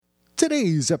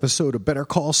Today's episode of Better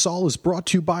Call Saul is brought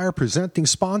to you by our presenting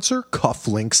sponsor,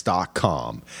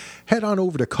 Cufflinks.com. Head on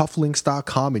over to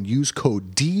Cufflinks.com and use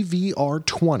code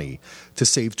DVR20 to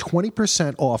save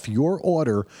 20% off your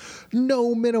order,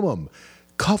 no minimum.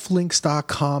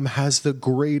 Cufflinks.com has the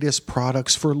greatest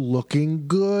products for looking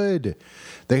good.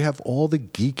 They have all the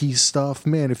geeky stuff.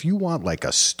 Man, if you want like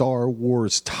a Star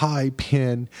Wars tie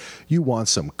pin, you want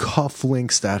some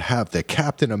cufflinks that have the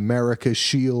Captain America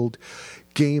shield,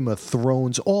 Game of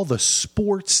Thrones, all the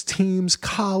sports teams,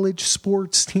 college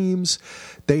sports teams,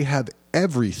 they have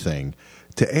everything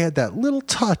to add that little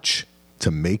touch to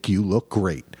make you look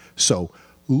great. So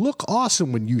look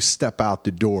awesome when you step out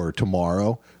the door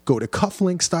tomorrow. Go to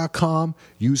cufflinks.com,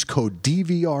 use code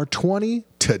DVR20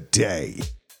 today.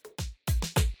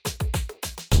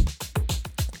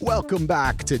 Welcome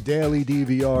back to Daily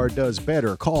DVR Does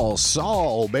Better Call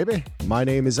Saul, baby. My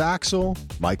name is Axel.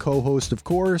 My co-host, of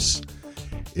course,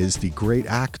 is the great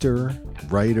actor,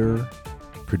 writer,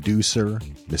 producer,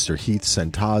 Mr. Heath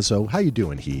Centazzo. How you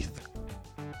doing, Heath?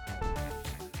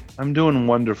 I'm doing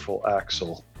wonderful,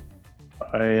 Axel.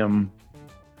 I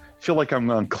feel like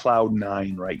I'm on cloud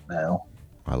 9 right now.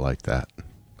 I like that.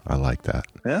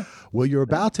 Yeah? Well, you're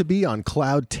about to be on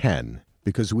cloud 10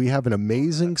 because we have an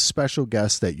amazing special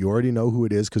guest that you already know who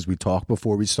it is because we talked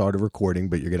before we started recording,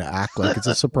 but you're going to act like it's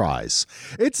a surprise.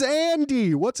 It's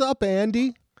Andy. What's up,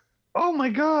 Andy? Oh, my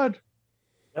God.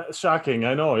 Shocking.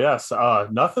 I know. Yes.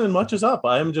 Nothing much is up.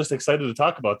 I'm just excited to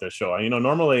talk about this show.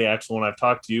 Normally, actually, when I've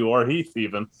talked to you or Heath,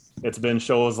 even, it's been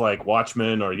shows like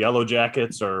Watchmen or Yellow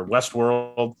Jackets or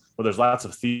Westworld, where there's lots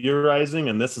of theorizing.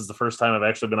 And this is the first time I've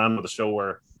actually been on with a show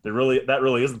where that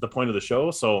really isn't the point of the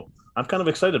show. So I'm kind of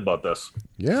excited about this.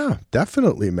 Yeah,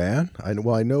 definitely, man. I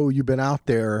know you've been out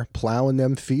there plowing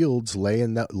them fields,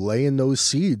 laying those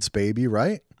seeds, baby,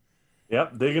 right?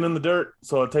 Yep, digging in the dirt.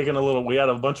 So we had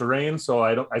a bunch of rain, so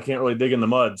I can't really dig in the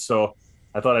mud. So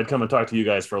I thought I'd come and talk to you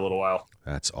guys for a little while.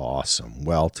 That's awesome.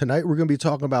 Well, tonight we're going to be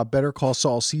talking about Better Call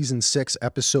Saul Season 6,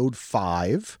 Episode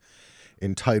 5,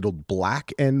 entitled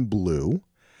Black and Blue.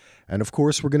 And of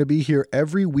course, we're going to be here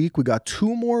every week. We got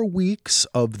 2 more weeks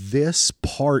of this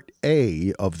Part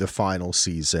A of the final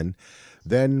season.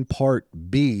 Then Part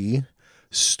B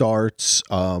starts,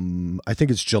 I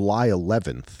think it's July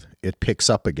 11th. It picks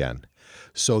up again.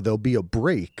 So there'll be a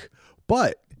break,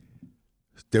 but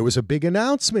there was a big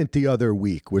announcement the other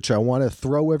week, which I want to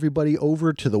throw everybody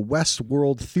over to the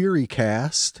Westworld Theory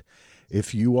Cast.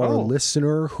 If you are a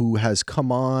listener who has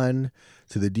come on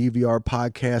to the DVR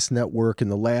Podcast Network in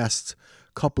the last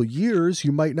couple years,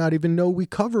 you might not even know we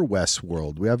cover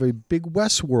Westworld. We have a big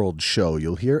Westworld show.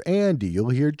 You'll hear Andy, you'll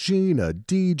hear Gina,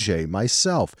 DJ,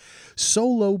 myself.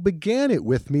 Solo began it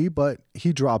with me, but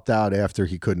he dropped out after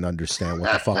he couldn't understand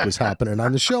what the fuck was happening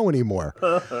on the show anymore.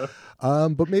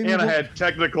 But maybe I had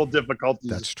technical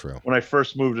difficulties. That's true. When I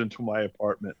first moved into my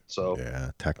apartment, so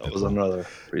yeah, technical. That was another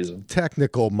reason.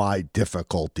 Technical my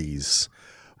difficulties.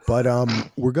 But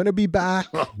we're going to be back.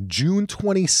 June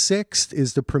 26th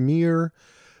is the premiere.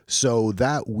 So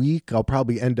that week, I'll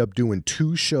probably end up doing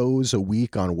 2 shows a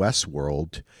week on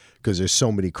Westworld because there's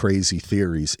so many crazy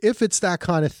theories. If it's that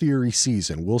kind of theory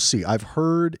season, we'll see. I've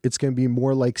heard it's going to be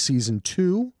more like season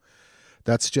 2.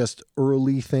 That's just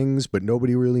early things, but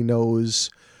nobody really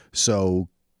knows. So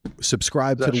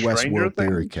subscribe to the Westworld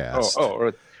Theory Cast.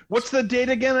 What's the date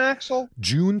again, Axel?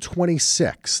 June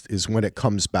 26th is when it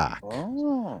comes back.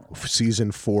 Oh.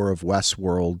 Season 4 of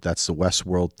Westworld. That's the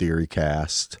Westworld Theory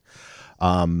Cast.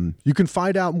 You can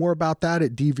find out more about that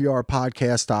at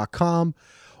dvrpodcast.com.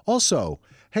 Also,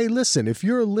 hey, listen, if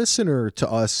you're a listener to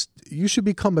us, you should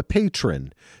become a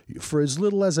patron. For as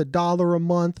little as $1 a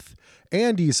month,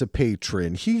 Andy's a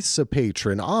patron, Heath's a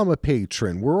patron, I'm a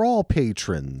patron. We're all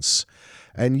patrons.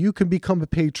 And you can become a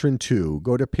patron too.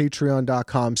 Go to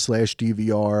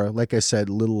patreon.com/DVR. Like I said,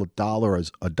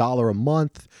 $1 a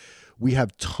month. We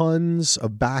have tons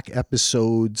of back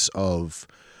episodes of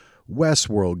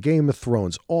Westworld, Game of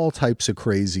Thrones, all types of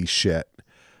crazy shit.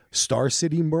 Star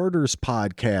City Murders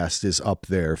podcast is up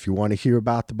there if you want to hear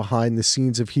about the behind the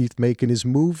scenes of Heath making his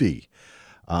movie.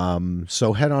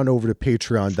 So head on over to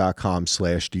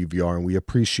patreon.com/DVR, and we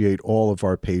appreciate all of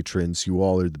our patrons. You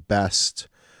all are the best.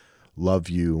 Love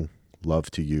you. Love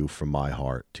to you from my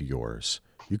heart to yours.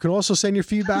 You can also send your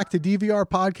feedback to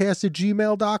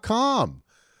dvrpodcast@gmail.com.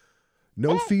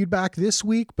 No feedback this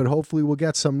week, but hopefully we'll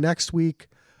get some next week.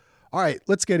 All right,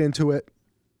 let's get into it.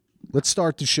 Let's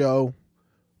start the show.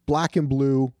 Black and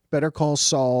Blue, Better Call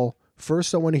Saul.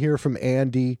 First, I want to hear from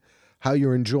Andy, how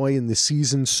you're enjoying the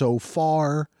season so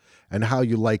far and how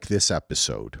you like this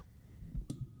episode.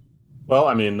 Well,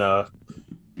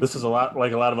 this is a lot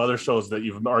like a lot of other shows that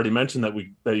you've already mentioned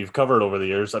that you've covered over the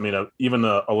years. I mean, even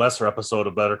a lesser episode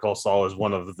of Better Call Saul is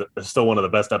still one of the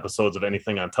best episodes of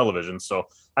anything on television. So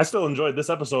I still enjoyed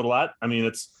this episode a lot. I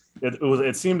mean,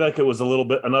 it seemed like it was a little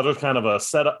bit another kind of a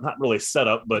setup, not really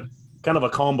setup, but kind of a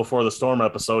calm before the storm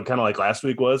episode, kind of like last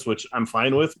week was, which I'm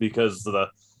fine with because the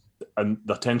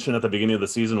tension at the beginning of the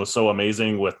season was so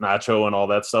amazing with Nacho and all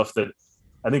that stuff that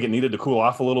I think it needed to cool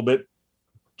off a little bit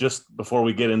just before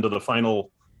we get into the final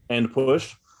end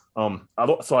push.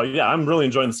 So yeah, I'm really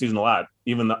enjoying the season a lot.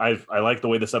 Even I like the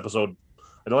way this episode,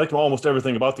 I liked almost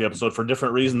everything about the episode for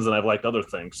different reasons than I've liked other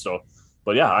things. So,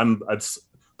 but yeah,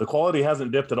 the quality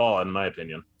hasn't dipped at all in my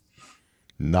opinion.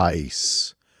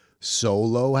 Nice.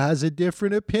 Solo has a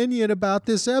different opinion about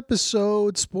this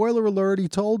episode. Spoiler alert, he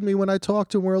told me when I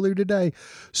talked to him earlier today.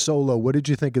 Solo, what did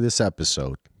you think of this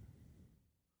episode?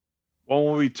 Well,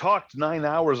 when we talked 9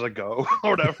 hours ago,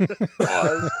 or whatever it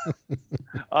was,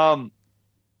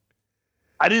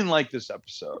 I didn't like this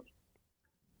episode.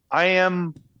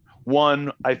 I've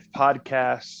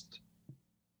podcast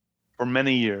for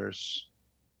many years,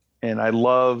 and I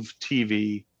love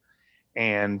TV,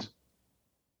 and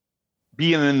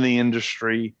being in the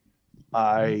industry,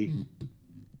 I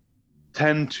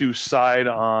tend to side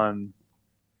on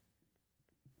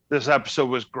this episode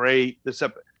was great.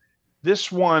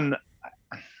 This one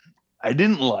I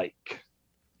didn't like,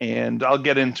 and I'll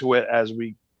get into it as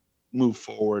we move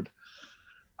forward.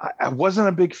 I wasn't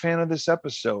a big fan of this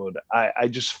episode. I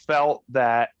just felt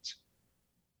that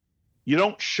you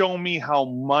don't show me how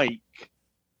Mike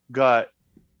got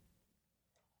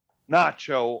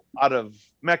Nacho out of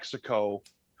Mexico,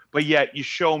 but yet you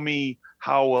show me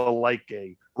how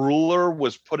a ruler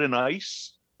was put in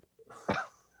ice.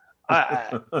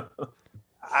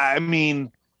 I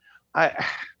mean,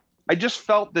 I just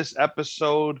felt this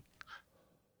episode,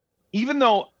 even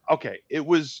though, okay, it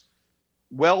was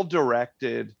well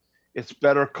directed, it's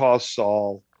Better Call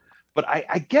Saul, but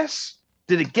I guess,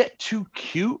 did it get too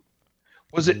cute?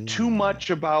 Was it too much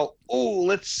about,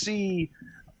 let's see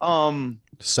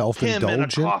self-indulgent him in a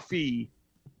coffee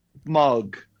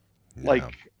mug,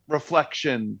 like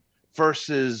reflection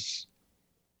versus,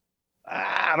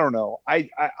 I don't know. I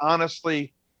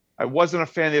honestly, I wasn't a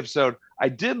fan of the episode. I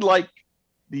did like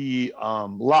the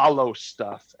Lalo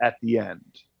stuff at the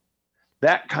end.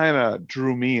 That kind of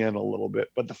drew me in a little bit.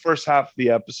 But the first half of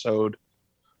the episode,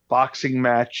 boxing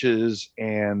matches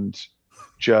and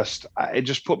it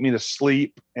just put me to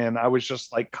sleep. And I was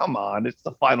just like, come on, it's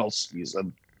the final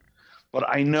season. But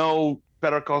I know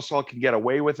Better Call Saul can get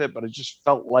away with it, but it just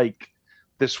felt like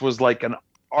this was like an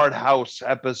art house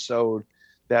episode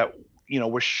that,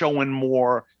 was showing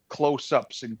more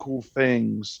close-ups and cool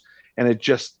things. And it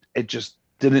just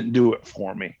didn't do it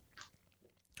for me.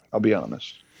 I'll be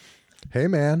honest. Hey,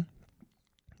 man,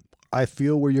 I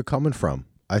feel where you're coming from.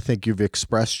 I think you've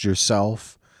expressed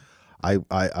yourself. I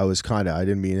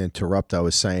didn't mean to interrupt. I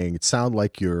was saying, it sounded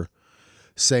like you're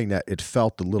saying that it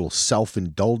felt a little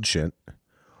self-indulgent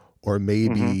or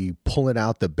maybe pulling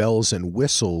out the bells and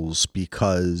whistles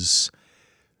because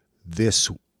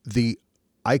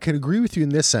I can agree with you in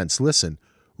this sense. Listen,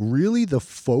 really the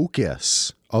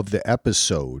focus of the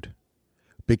episode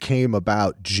became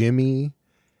about Jimmy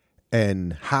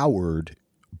and Howard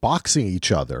boxing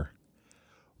each other,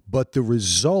 but the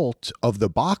result of the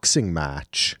boxing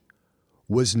match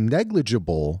was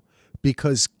negligible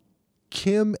because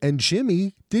Kim and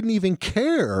Jimmy didn't even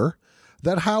care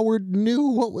that Howard knew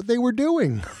what they were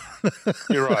doing.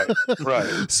 You're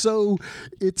right. So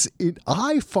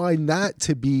I find that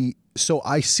to be, so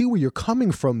I see where you're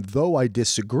coming from, though I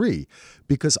disagree,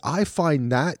 because I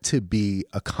find that to be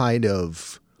a kind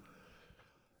of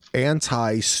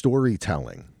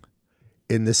anti-storytelling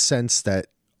in the sense that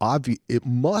it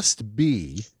must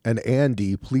be, and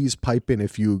Andy, please pipe in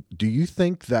do you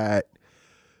think that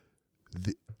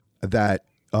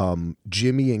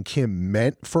Jimmy and Kim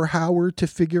meant for Howard to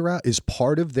figure out, is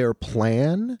part of their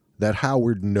plan that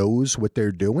Howard knows what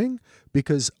they're doing?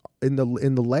 Because in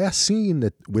the last scene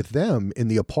with them in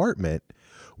the apartment,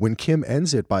 when Kim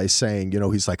ends it by saying,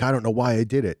 he's like, I don't know why I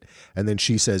did it. And then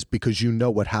she says, because you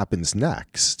know what happens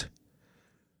next.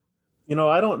 I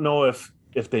don't know if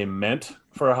they meant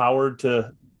for Howard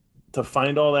to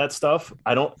find all that stuff.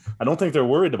 I don't think they're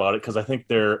worried about it because I think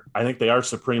they are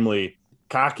supremely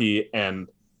cocky, and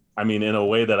I mean, in a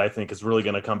way that I think is really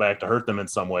going to come back to hurt them in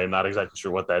some way. I'm not exactly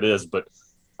sure what that is, but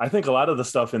I think a lot of the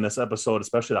stuff in this episode,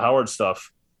 especially the Howard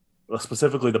stuff,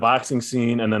 specifically the boxing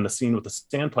scene and then the scene with the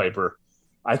sandpiper,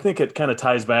 I think it kind of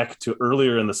ties back to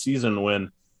earlier in the season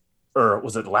when, or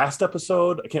was it last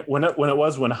episode? I can't, when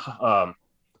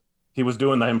he was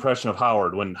doing the impression of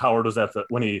Howard when Howard was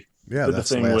when he did the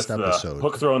thing with the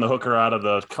hook, throwing the hooker out of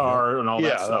the car and all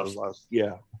that stuff.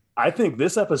 I think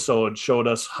this episode showed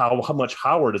us how much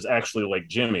Howard is actually like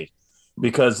Jimmy,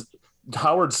 because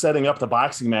Howard setting up the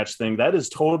boxing match thing, that is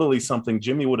totally something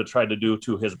Jimmy would have tried to do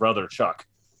to his brother Chuck.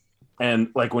 And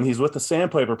like when he's with the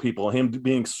Sandpiper people, him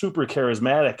being super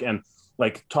charismatic and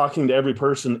like talking to every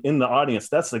person in the audience,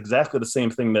 that's exactly the same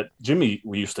thing that Jimmy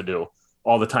used to do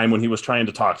all the time when he was trying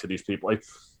to talk to these people. Like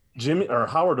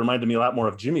Howard reminded me a lot more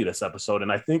of Jimmy this episode.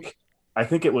 And I think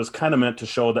it was kind of meant to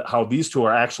show that how these two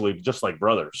are actually just like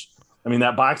brothers. I mean,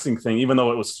 that boxing thing, even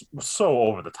though it was so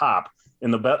over the top,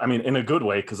 in a good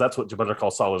way, because that's what Better Call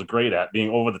Saul is great at,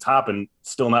 being over the top and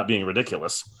still not being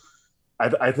ridiculous.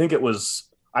 I think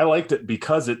I liked it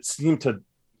because it seemed to,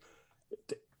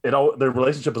 their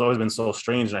relationship has always been so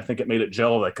strange, and I think it made it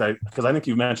gel. Because I think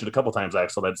you mentioned a couple times,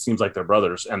 Axel, that it seems like they're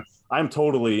brothers, and I'm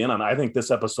totally in on. I think this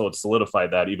episode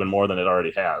solidified that even more than it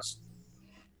already has.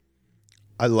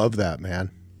 I love that,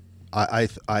 man.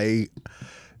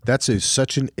 That's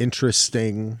such an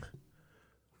interesting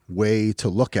way to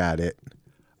look at it.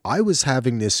 I was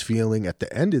having this feeling at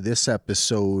the end of this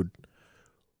episode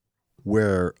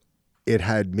where it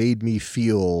had made me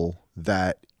feel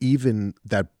that even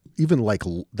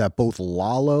both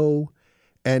Lalo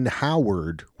and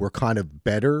Howard were kind of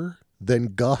better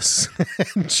than Gus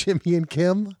and Jimmy and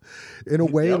Kim in a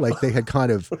way. Yep. Like they had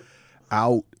kind of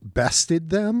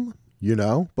out-bested them,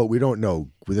 but we don't know.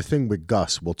 The thing with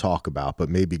Gus we'll talk about, but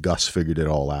maybe Gus figured it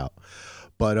all out.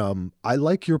 But I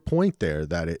like your point there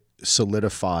that it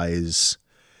solidifies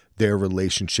their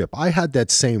relationship. I had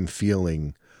that same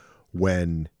feeling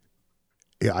when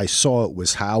I saw it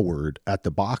was Howard at the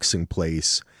boxing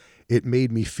place. It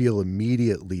made me feel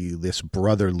immediately this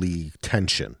brotherly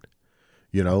tension.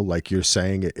 Like you're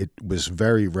saying, it was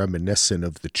very reminiscent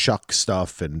of the Chuck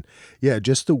stuff and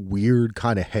just the weird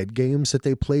kind of head games that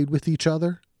they played with each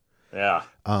other. Yeah.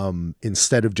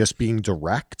 Instead of just being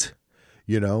direct,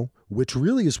 which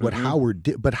really is what Howard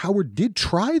did. But Howard did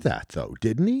try that though,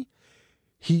 didn't he?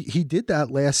 He did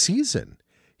that last season.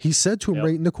 He said to him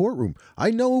right in the courtroom, "I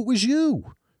know it was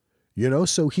you."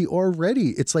 So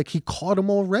it's like he caught him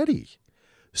already.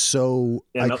 So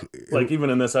even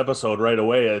in this episode right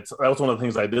away, that was one of the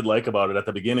things I did like about it at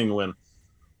the beginning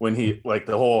when he like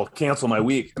the whole cancel my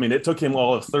week. I mean, it took him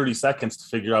all of 30 seconds to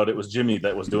figure out it was Jimmy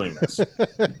that was doing this.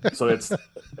 So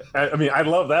I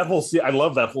love that whole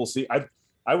scene.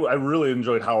 I really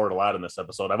enjoyed Howard a lot in this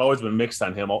episode. I've always been mixed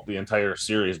on him the entire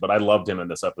series, but I loved him in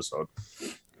this episode.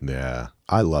 Yeah,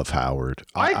 I love Howard.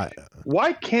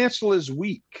 Why cancel his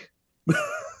week?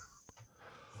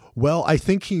 Well, I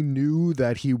think he knew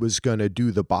that he was going to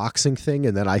do the boxing thing,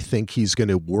 and then I think he's going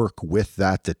to work with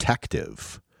that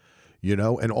detective,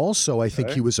 and also I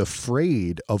think he was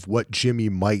afraid of what Jimmy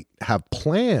might have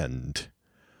planned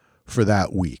for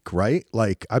that week, right?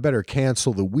 Like, I better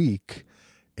cancel the week.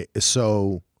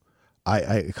 So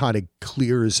I kind of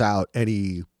clears out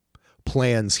any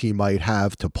plans he might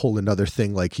have to pull another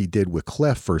thing like he did with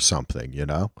Cliff or something,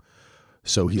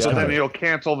 So he's then he'll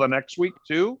cancel the next week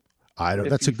too.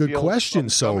 That's a good question,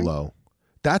 Solo.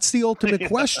 That's the ultimate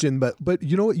question, but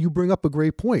you know what? You bring up a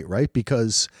great point, right?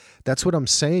 Because that's what I'm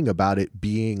saying about it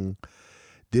being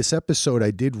this episode.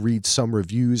 I did read some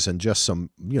reviews and just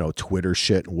some, Twitter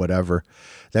shit and whatever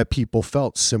that people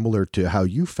felt similar to how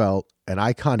you felt. And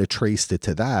I kind of traced it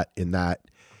to that in that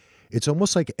it's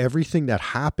almost like everything that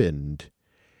happened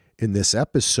in this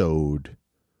episode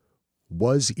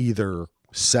was either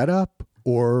set up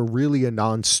or really a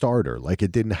non-starter. Like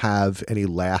it didn't have any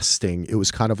lasting. It was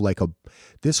kind of like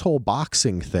this whole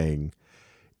boxing thing.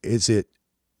 It's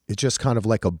just kind of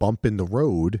like a bump in the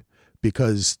road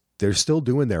because they're still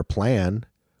doing their plan,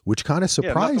 which kind of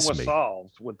surprised nothing was me.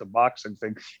 Solved with the boxing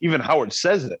thing. Even Howard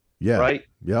says it. Yeah. Right.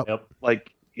 Yep.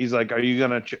 Like he's like, "Are you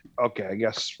gonna?" Okay, I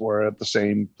guess we're at the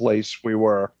same place we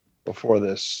were before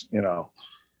this.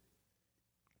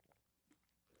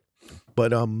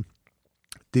 But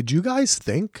did you guys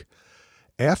think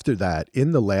after that,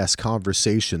 in the last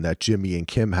conversation that Jimmy and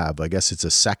Kim have, I guess it's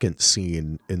a second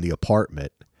scene in the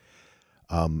apartment,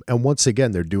 and once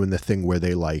again they're doing the thing where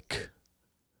they like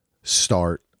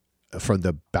start from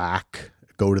the back,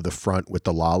 go to the front with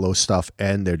the Lalo stuff,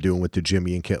 and they're doing with the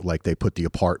Jimmy and Kim, like they put the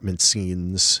apartment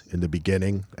scenes in the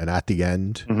beginning and at the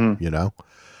end,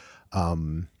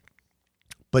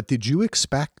 But did you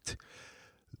expect?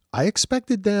 I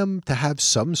expected them to have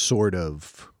some sort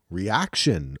of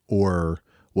reaction or,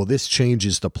 well, this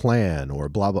changes the plan or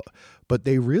blah, blah. But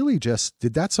they really just,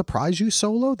 did that surprise you,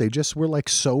 Solo? They just were like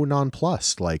so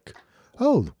nonplussed, like,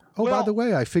 well, by the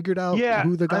way, I figured out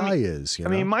who the guy is. I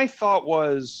mean, my thought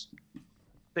was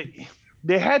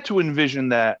they had to envision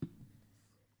that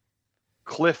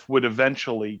Cliff would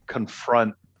eventually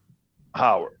confront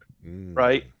Howard,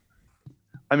 right?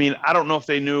 I mean, I don't know if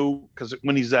they knew, because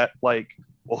when he's at like,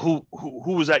 well,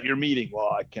 who was at your meeting?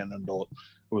 Well, I can't handle it.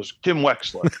 It was Kim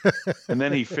Wexler. And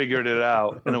then he figured it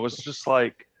out. And it was just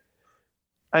like,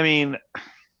 I mean,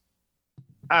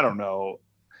 I don't know.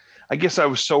 I guess I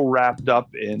was so wrapped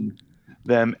up in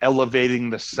them elevating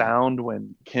the sound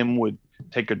when Kim would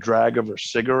take a drag of her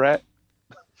cigarette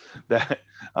that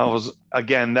I was,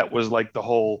 again, that was like the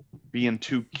whole being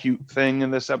too cute thing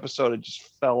in this episode. It just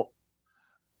felt,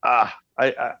 I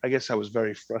guess I was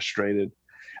very frustrated.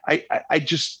 I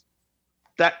just,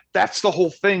 that's the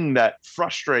whole thing that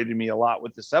frustrated me a lot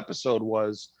with this episode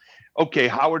was, okay,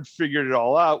 Howard figured it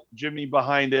all out, Jimmy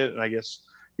behind it. And I guess,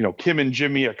 Kim and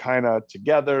Jimmy are kind of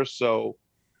together. So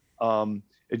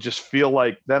it just feel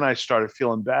like, then I started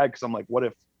feeling bad because I'm like, what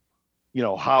if,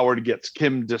 Howard gets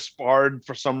Kim disbarred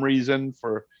for some reason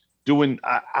for doing,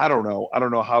 I don't know. I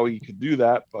don't know how he could do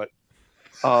that, but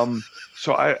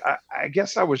so I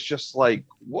guess I was just like,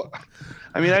 what?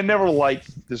 I mean, I never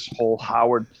liked this whole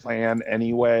Howard plan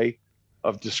anyway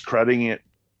of discrediting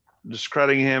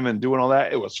him and doing all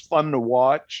that. It was fun to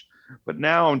watch, but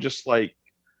now I'm just like,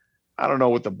 I don't know,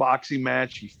 with the boxing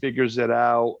match, he figures it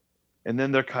out. And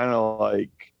then they're kind of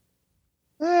like,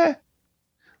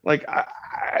 like,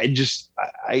 I guess,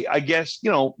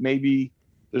 maybe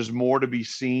there's more to be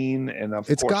seen. And of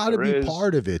it's got to be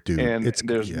part of it, dude. And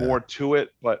there's more to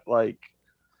it, but like,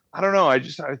 I don't know. I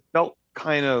felt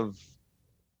kind of,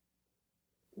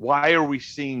 why are we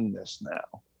seeing this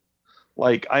now?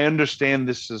 Like, I understand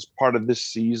this is part of this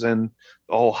season,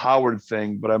 the whole Howard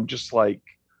thing, but I'm just like,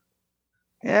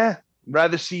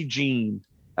 rather see Gene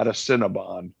at a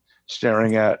Cinnabon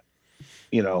staring at,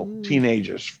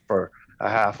 teenagers for a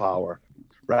half hour.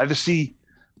 Rather see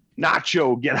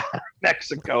Nacho get out of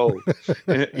Mexico,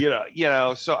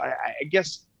 so I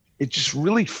guess it just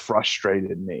really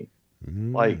frustrated me.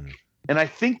 Like, and I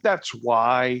think that's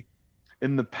why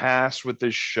in the past with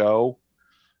this show,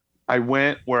 I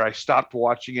went where I stopped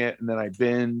watching it and then I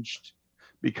binged,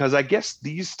 because I guess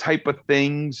these type of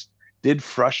things did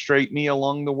frustrate me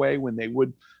along the way when they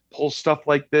would pull stuff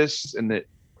like this.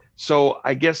 So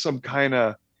I guess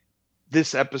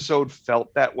this episode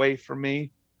felt that way for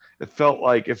me. It felt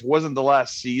like if it wasn't the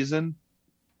last season,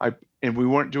 and we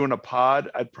weren't doing a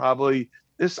pod,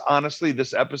 this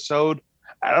episode,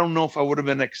 I don't know if I would have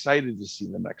been excited to see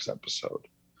the next episode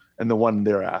and the one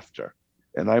thereafter.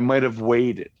 And I might have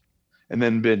waited and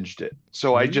then binged it.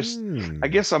 So I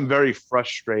guess I'm very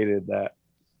frustrated that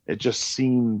it just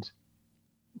seemed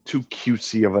too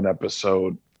cutesy of an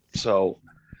episode. So,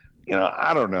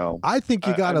 I don't know. I think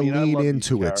you got to lean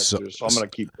into it. So I'm going to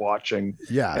keep watching.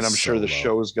 Yeah. And I'm sure the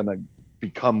show is going to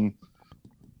become,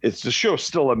 the show's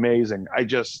still amazing.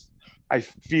 I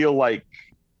feel like,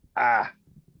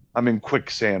 I'm in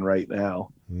quicksand right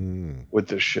now with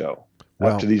this show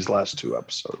after these last two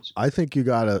episodes. I think you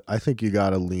gotta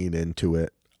lean into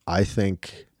it. I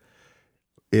think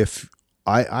if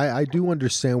I do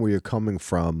understand where you're coming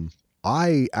from.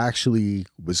 I actually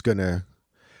was gonna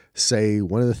say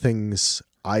one of the things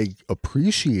I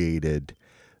appreciated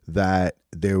that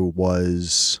there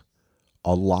was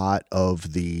a lot of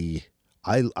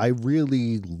I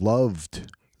really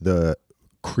loved the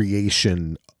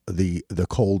creation, the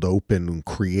cold open,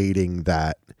 creating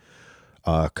that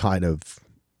kind of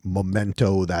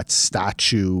memento, that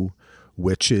statue,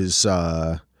 which is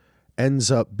ends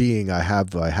up being, I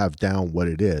have down what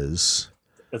it is.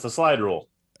 It's a slide rule.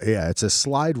 Yeah, it's a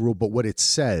slide rule, but what it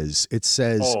says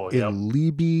in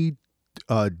Liebe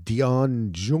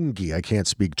Dion Jungi, I can't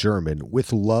speak German,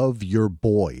 with love, your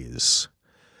boys.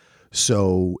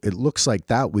 So it looks like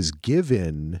that was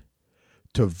given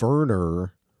to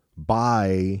Werner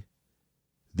by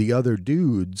the other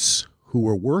dudes who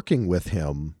were working with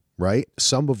him, right?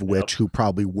 Some of which who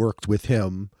probably worked with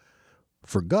him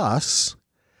for Gus.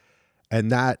 And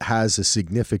that has a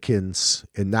significance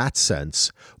in that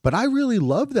sense. But I really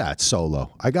love that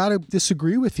Solo. I got to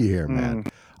disagree with you here, man.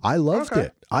 I loved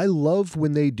it. I love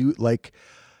when they do, like,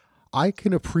 I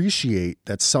can appreciate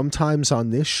that sometimes on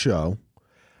this show,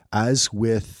 as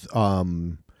with,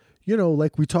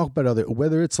 like we talk about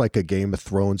whether it's like a Game of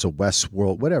Thrones, a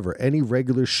Westworld, whatever, any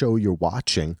regular show you're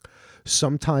watching,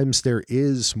 sometimes there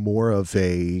is more of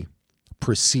a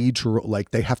procedural,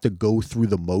 like they have to go through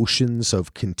the motions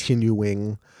of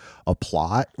continuing a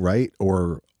plot, right?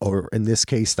 Or in this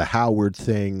case, the Howard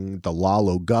thing, the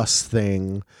Lalo Gus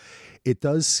thing. It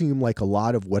does seem like a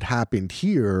lot of what happened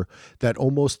here, that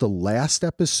almost the last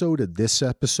episode of this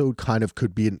episode kind of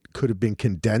could have been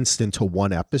condensed into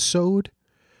one episode,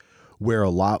 where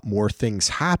a lot more things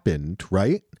happened,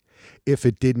 right? If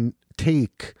it didn't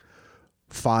take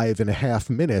 5.5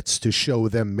 minutes to show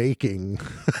them making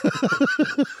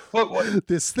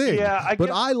this thing. Yeah, but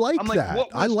I like that.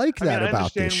 I like that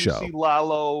about this show. We see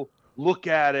Lalo look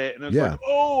at it and it's like,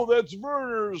 oh, that's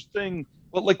Werner's thing.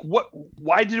 But like,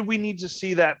 why did we need to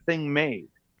see that thing made?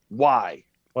 Why?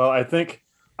 Well,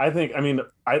 I mean,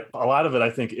 a lot of it, I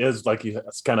think, is like you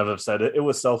kind of have said, it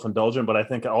was self-indulgent, but I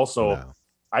think also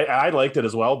I liked it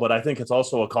as well, but I think it's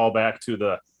also a callback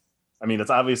to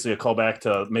it's obviously a callback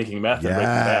to making meth and Breaking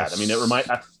Bad. I mean, there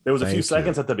was a few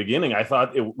seconds at the beginning. I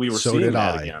thought we were seeing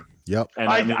that again. Yep. And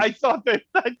I thought that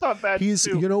he's,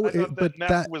 too. But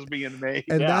that was being made.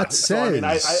 And that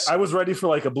says, so, I was ready for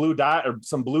like a blue dot or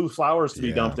some blue flowers to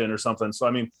be dumped in or something. So,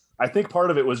 I mean, I think part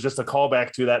of it was just a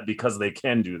callback to that because they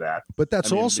can do that. But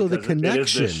that's also the connection. It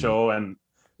is this show, and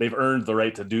they've earned the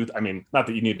right to do. I mean, not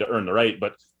that you need to earn the right,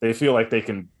 but they feel like they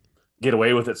can get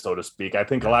away with it, so to speak. I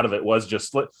think a lot of it was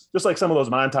just like some of those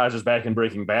montages back in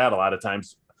Breaking Bad. A lot of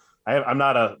times, I'm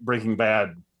not a Breaking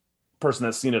Bad person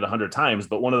that's seen it 100 times,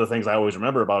 but one of the things I always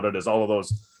remember about it is all of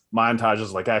those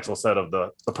montages, like Axel said, of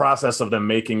the process of them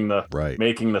making the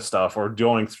stuff or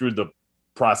going through the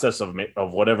process of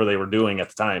whatever they were doing at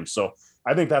the time. So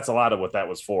I think that's a lot of what that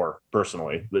was for,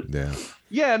 personally.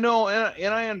 No,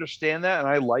 and I understand that, and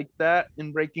I like that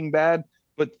in Breaking Bad.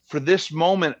 But for this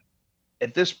moment,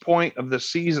 at this point of the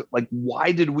season, like,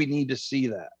 why did we need to see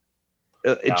that?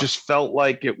 It just felt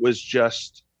like it was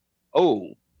just,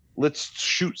 let's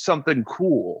shoot something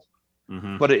cool.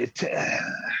 Mm-hmm. But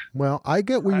well, I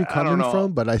get where you're coming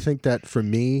from, but I think that for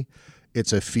me,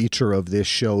 it's a feature of this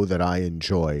show that I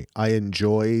enjoy. I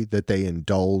enjoy that they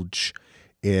indulge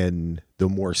in the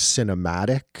more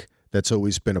cinematic. That's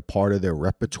always been a part of their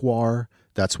repertoire.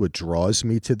 That's what draws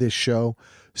me to this show.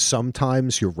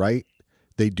 Sometimes you're right.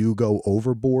 They do go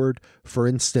overboard. For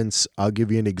instance, I'll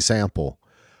give you an example.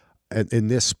 And in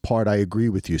this part, I agree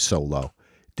with you, Solo.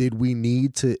 Did we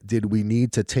need to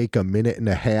take 1.5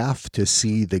 minutes to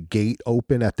see the gate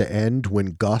open at the end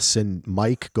when Gus and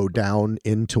Mike go down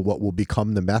into what will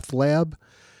become the meth lab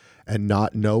and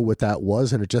not know what that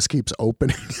was, and it just keeps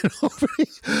opening and opening?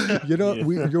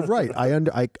 You're right.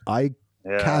 I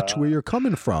catch where you're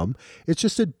coming from. It's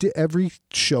just every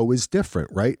show is different,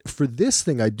 right? For this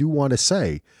thing, I do want to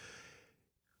say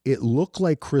it looked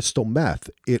like crystal meth.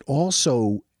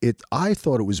 I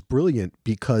thought it was brilliant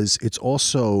because it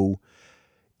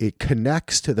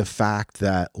connects to the fact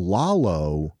that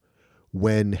Lalo,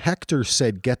 when Hector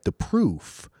said, get the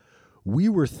proof, we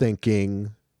were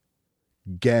thinking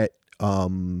get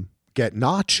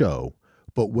Nacho.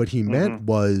 But what he meant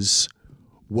was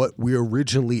what we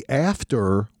originally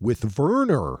after with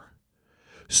Werner.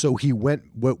 So he went,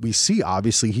 what we see,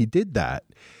 obviously he did that.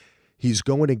 He's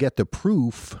going to get the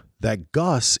proof that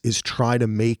Gus is trying to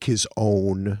make his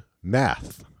own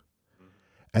meth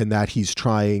and that he's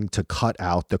trying to cut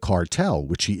out the cartel,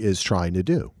 which he is trying to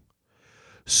do.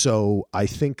 So I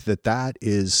think that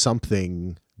is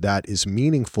something that is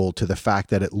meaningful to the fact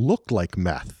that it looked like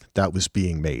meth that was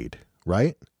being made,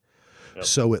 right? Yep.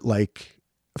 So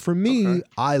for me,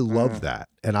 I love that.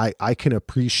 And I can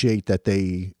appreciate that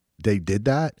they did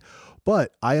that.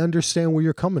 But I understand where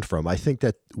you're coming from. I think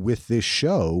that with this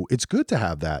show, it's good to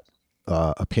have that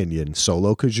opinion,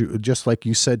 Solo, because you, just like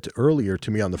you said earlier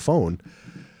to me on the phone,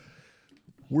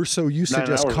 we're so used to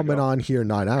just coming on here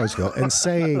 9 hours ago and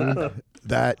saying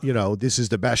that, this is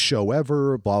the best show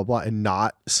ever, blah, blah, and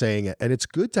not saying it. And it's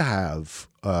good to have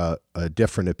a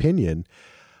different opinion.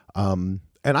 And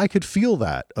I could feel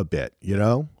that a bit,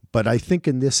 but I think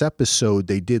in this episode,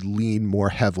 they did lean more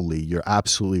heavily. You're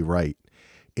absolutely right.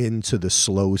 Into the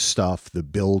slow stuff, the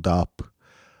build up,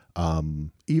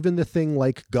 even the thing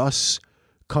like Gus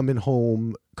coming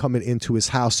into his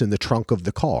house in the trunk of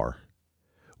the car.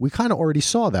 We kind of already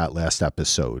saw that last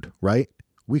episode, right?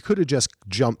 We could have just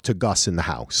jumped to Gus in the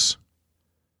house.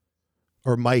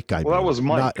 Or Mike, that was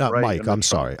Mike. Not right? Mike, I'm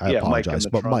sorry. I apologize.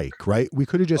 But trunk. Mike, right? We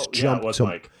could have just jumped to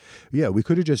Mike. Yeah, we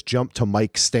could have just jumped to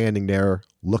Mike standing there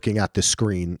looking at the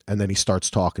screen, and then he starts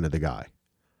talking to the guy.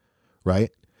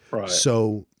 Right? Right.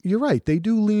 So you're right. They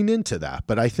do lean into that.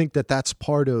 But I think that that's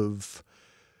part of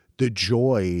the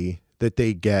joy that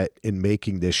they get in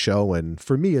making this show. And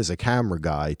for me as a camera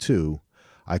guy too,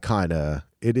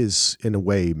 it is in a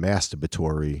way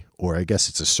masturbatory, or I guess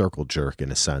it's a circle jerk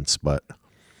in a sense, but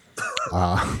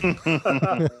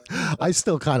I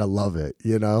still kind of love it.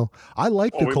 I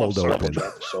like the cold open.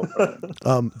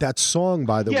 That song,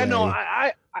 by the way. Yeah, no,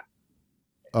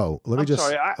 let me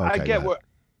Sorry. I get what.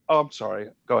 Oh, I'm sorry.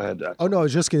 Go ahead. Oh, no, I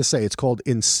was just going to say it's called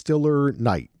In Stiller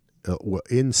Night.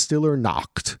 In Stiller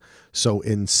Nacht, so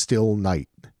in Still Night.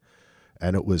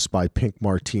 And it was by Pink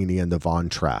Martini and the Von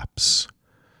Trapps.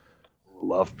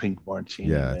 Love Pink Martini.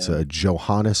 Yeah, man. it's a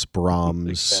Johannes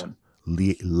Brahms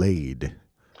Lied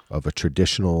of a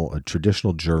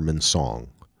traditional German song.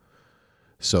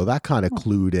 So that kind of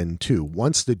clued in too.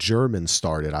 Once the Germans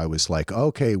started, I was like,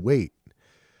 okay, wait,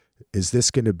 is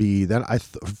this going to be? Then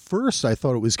first I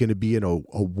thought it was going to be an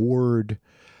award.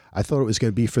 I thought it was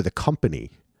going to be for the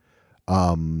company,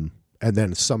 and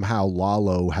then somehow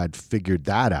Lalo had figured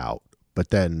that out. But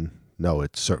then no,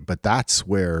 but that's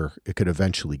where it could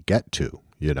eventually get to.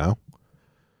 You know,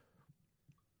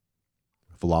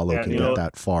 if Lalo can get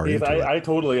that far Dave, into it. I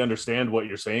totally understand what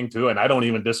you're saying too, and I don't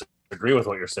even disagree with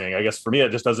what you're saying. I guess for me, it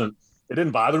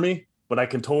didn't bother me, but I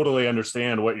can totally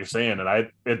understand what you're saying,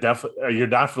 and you're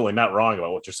definitely not wrong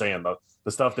about what you're saying.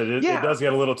 The stuff that it does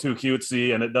get a little too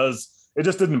cutesy, and it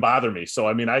just didn't bother me. So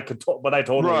I mean, I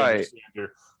totally understand.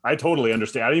 I totally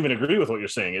understand. I didn't even agree with what you're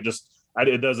saying. It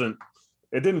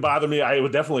didn't bother me. I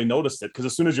would definitely notice it because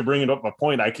as soon as you bring it up a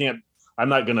point, I can't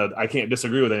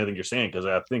disagree with anything you're saying because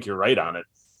I think you're right on it.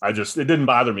 It didn't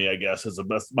bother me, I guess, is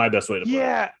my best way to put it.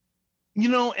 Yeah. You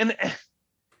know, and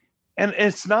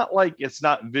it's not like it's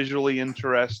not visually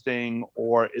interesting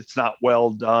or it's not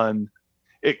well done.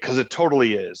 Because it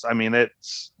totally is. I mean,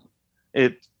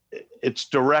 it's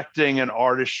directing and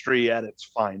artistry at its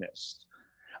finest.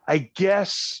 I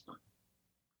guess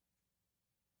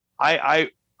I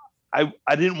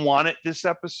didn't want it this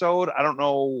episode. I don't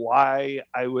know why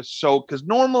I was because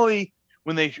normally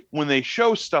when they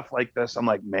show stuff like this, I'm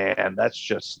like, man, that's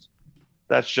just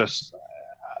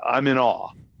I'm in awe.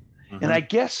 Mm-hmm. And I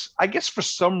guess for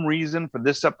some reason for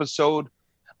this episode,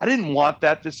 I didn't want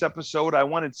that this episode. I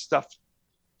wanted stuff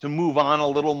to move on a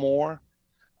little more.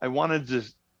 I wanted to,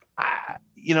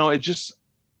 it just,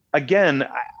 again,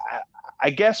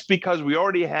 I guess because we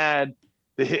already had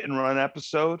the Hit and Run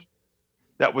episode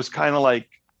that was kind of like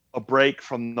a break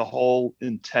from the whole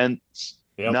intense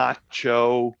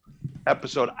Nacho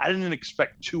episode. I didn't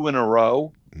expect 2 in a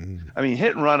row. I mean,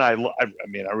 Hit and Run, I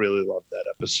really loved that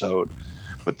episode.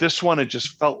 But this one, it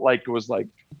just felt like it was like,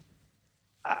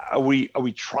 are we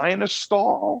trying to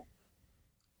stall?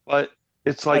 But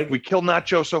it's like we kill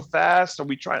Nacho so fast. Are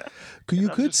we trying to? You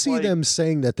could see them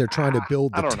saying that they're trying to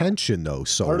build the tension, though,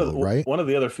 Solo, right? One of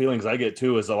the other feelings I get,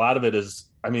 too, is a lot of it is,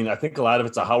 I think a lot of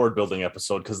it's a Howard building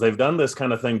episode because they've done this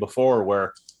kind of thing before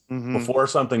where before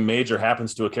something major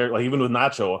happens to a character, like even with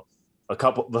Nacho,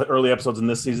 the early episodes in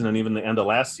this season and even the end of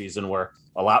last season where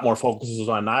a lot more focus was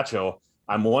on Nacho.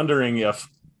 I'm wondering if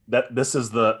this is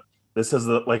the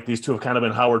like these two have kind of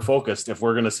been Howard focused. If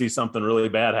we're going to see something really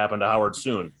bad happen to Howard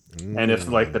soon, and if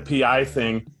like the PI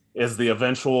thing is the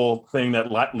eventual thing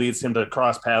that leads him to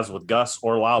cross paths with Gus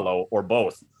or Lalo or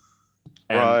both.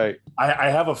 And right. I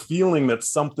have a feeling that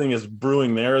something is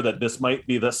brewing there. That this might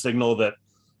be the signal that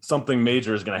something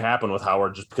major is going to happen with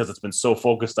Howard, just because it's been so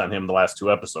focused on him the last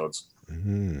 2 episodes.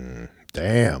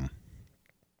 Damn.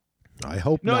 I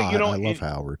hope not. I love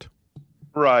Howard.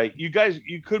 Right. You guys,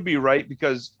 you could be right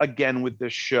because, again, with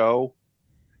this show,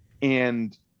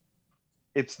 and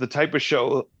it's the type of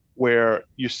show where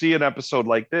you see an episode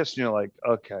like this and you're like,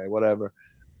 okay, whatever.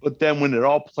 But then when it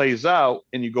all plays out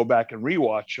and you go back and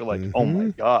rewatch, you're like, oh my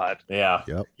God. Yeah.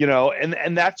 Yep.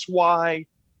 And that's why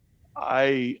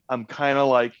I'm kind of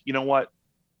like, you know what?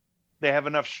 They have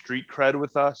enough street cred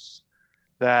with us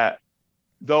that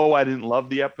though I didn't love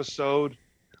the episode,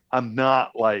 I'm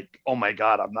not like, oh my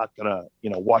God, I'm not gonna,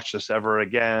 watch this ever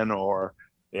again. Or,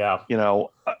 in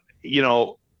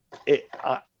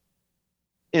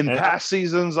past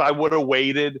seasons, I would have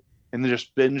waited and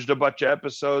just binged a bunch of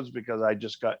episodes because I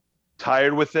just got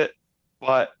tired with it.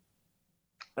 But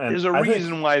there's a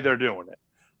reason why they're doing it.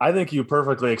 I think you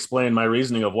perfectly explained my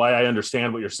reasoning of why I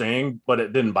understand what you're saying, but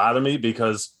it didn't bother me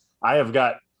because I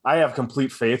have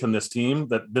complete faith in this team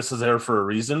that this is there for a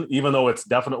reason, even though it's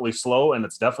definitely slow and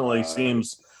it's definitely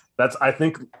seems that's, I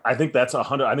think that's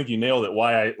 100. I think you nailed it.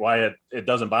 Why it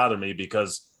doesn't bother me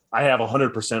because I have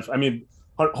 100%. I mean,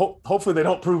 hopefully they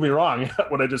don't prove me wrong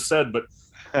what I just said, but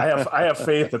I have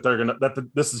faith that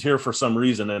this is here for some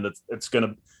reason and it's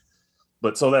gonna.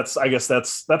 But so I guess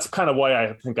that's kind of why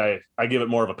I think I give it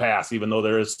more of a pass, even though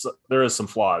there is some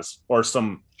flaws or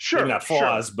some maybe not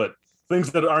flaws, but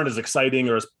things that aren't as exciting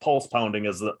or as pulse pounding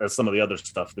as some of the other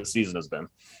stuff this season has been.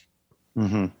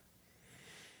 Mm-hmm.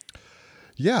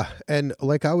 Yeah, and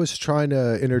like I was trying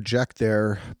to interject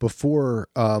there before,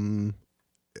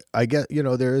 I get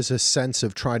there is a sense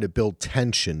of trying to build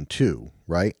tension too,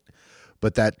 right?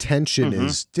 But that tension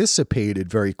is dissipated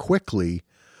very quickly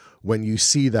when you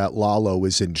see that Lalo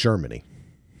is in Germany.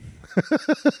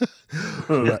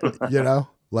 Right, you know,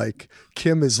 like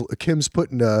Kim's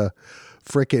putting a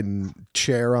freaking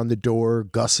chair on the door.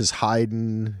 Gus is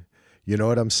hiding. You know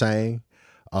what I'm saying?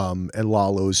 And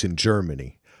Lalo's in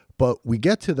Germany. But we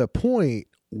get to the point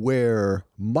where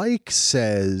Mike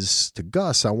says to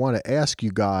Gus, I want to ask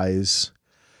you guys.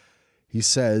 He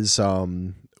says,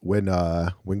 when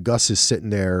Gus is sitting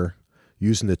there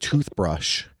using the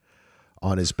toothbrush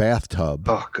on his bathtub.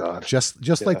 Oh God.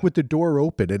 Just like with the door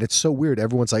open. And it's so weird.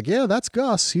 Everyone's like, yeah, that's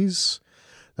Gus.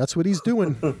 That's what he's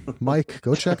doing. Mike,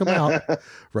 go check him out.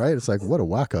 Right. It's like, what a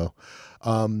wacko.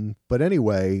 But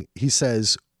anyway, he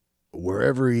says,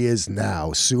 wherever he is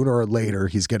now, sooner or later,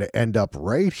 he's going to end up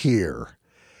right here.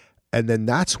 And then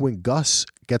that's when Gus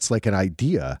gets like an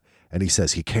idea and he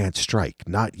says he can't strike.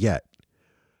 Not yet.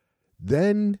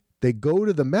 Then they go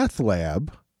to the meth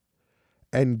lab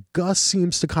and Gus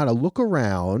seems to kind of look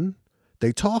around.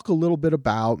 They talk a little bit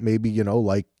about maybe, you know,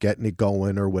 like getting it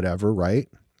going or whatever, right?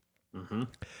 Mm-hmm.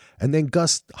 And then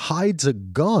Gus hides a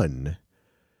gun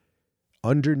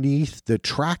underneath the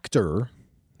tractor,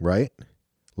 right?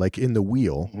 Like in the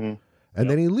wheel. Mm-hmm. And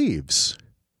then he leaves.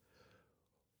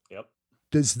 Yep.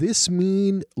 Does this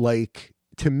mean, like,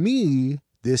 to me,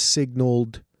 this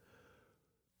signaled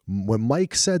when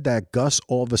Mike said that, Gus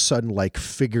all of a sudden like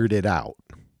figured it out.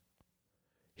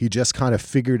 He just kind of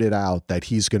figured it out that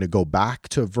he's going to go back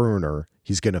to Werner.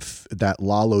 He's going to, that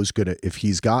Lalo's going to, if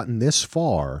he's gotten this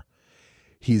far,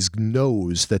 he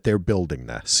knows that they're building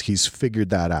this. He's figured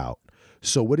that out.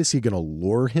 So what is he going to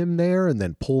lure him there and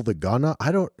then pull the gun up?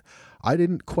 I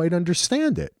didn't quite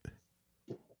understand it.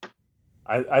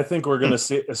 I think we're going to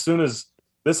see as soon as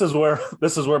this is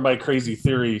where my crazy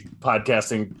theory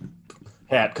podcasting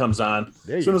hat comes on.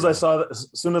 As soon as I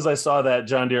saw that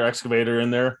John Deere excavator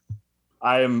in there,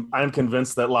 I'm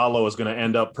convinced that Lalo is going to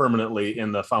end up permanently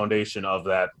in the foundation of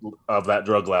that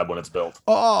drug lab when it's built.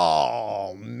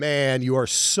 Oh man, you are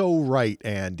so right,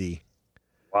 Andy.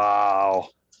 Wow.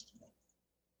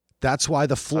 That's why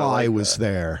the fly was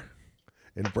there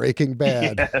in Breaking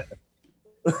Bad.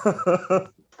 Yeah.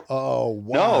 Oh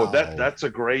wow. No, that's a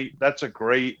great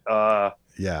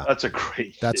yeah. That's a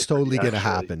great That's totally going to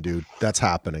happen, dude. That's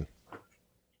happening.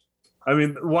 I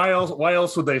mean, why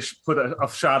else would they put a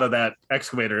shot of that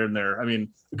excavator in there? I mean,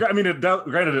 granted,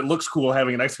 it looks cool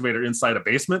having an excavator inside a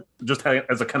basement, just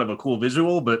as a kind of a cool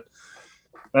visual. But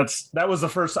that was the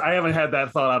first. I haven't had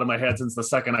that thought out of my head since the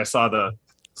second I saw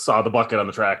the bucket on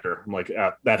the tractor. I'm like,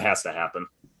 that has to happen.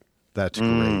 That's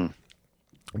great.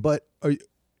 But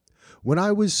when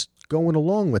I was going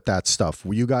along with that stuff,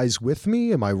 were you guys with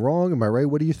me? Am I wrong? Am I right?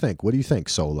 What do you think? What do you think,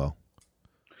 Solo?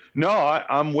 No,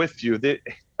 I'm with you.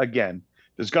 Again,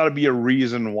 there's got to be a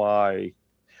reason why.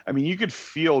 I mean, you could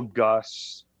feel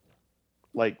Gus,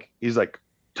 like he's like,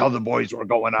 tell the boys we're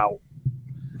going out,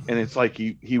 and it's like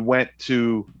he went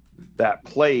to that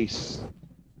place,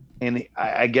 and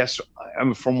I guess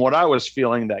from what I was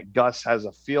feeling, that Gus has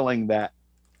a feeling that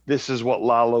this is what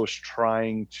Lalo's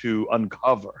trying to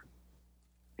uncover,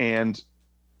 and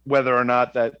whether or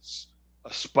not that's a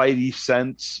spidey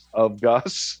sense of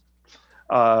Gus.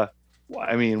 I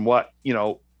mean,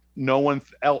 no one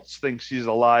else thinks he's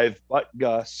alive but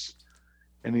Gus.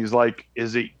 And he's like,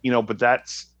 is it, but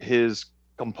that's his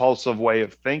compulsive way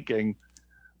of thinking.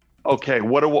 Okay,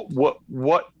 what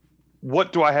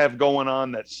do I have going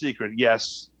on that's secret?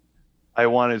 Yes, I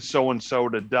wanted so-and-so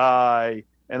to die,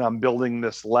 and I'm building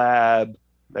this lab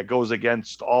that goes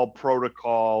against all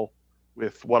protocol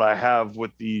with what I have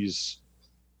with these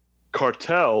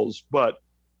cartels. But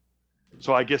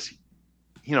so I guess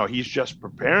he's just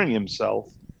preparing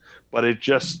himself, but it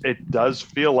does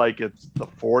feel like it's the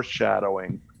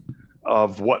foreshadowing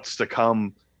of what's to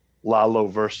come, Lalo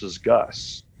versus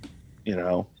Gus,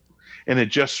 and it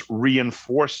just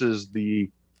reinforces the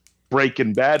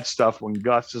Breaking Bad stuff when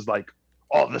Gus is like,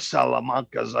 all the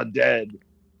Salamancas are dead.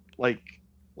 Like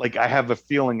I have a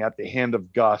feeling at the hand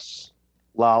of Gus,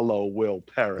 Lalo will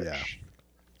perish.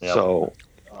 Yeah. Yep. So,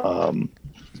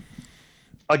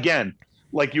 again,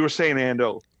 like you were saying,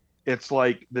 Ando, it's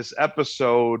like this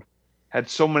episode had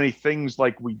so many things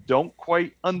like we don't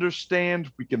quite understand.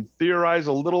 We can theorize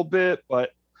a little bit,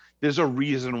 but there's a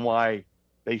reason why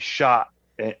they shot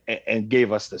and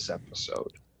gave us this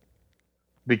episode,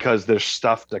 because there's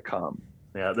stuff to come.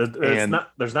 Yeah,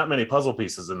 there's not many puzzle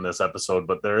pieces in this episode,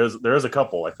 but there is a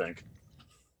couple, I think.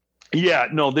 Yeah,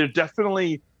 no, they're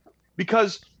definitely,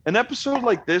 because an episode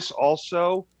like this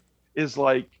also is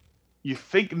like, you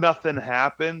think nothing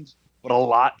happened, but a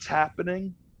lot's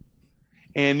happening,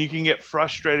 and you can get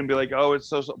frustrated and be like, oh, it's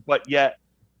so, but yet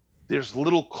there's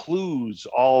little clues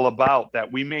all about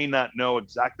that. We may not know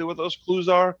exactly what those clues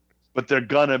are, but they're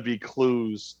gonna be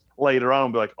clues later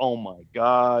on. Be like, oh my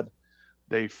god,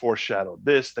 they foreshadowed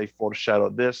this, they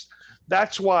foreshadowed this.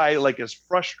 That's why, like, as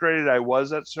frustrated I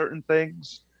was at certain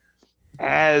things,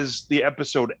 as the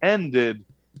episode ended,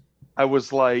 I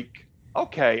was like,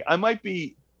 okay, I might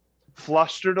be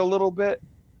flustered a little bit,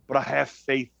 but I have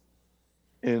faith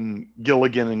in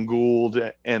Gilligan and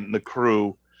Gould and the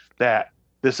crew that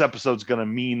this episode's going to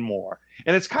mean more.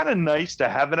 And it's kind of nice to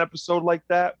have an episode like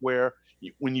that where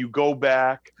when you go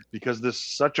back, because this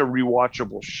is such a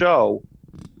rewatchable show,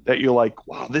 that you're like,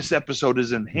 wow, this episode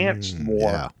is enhanced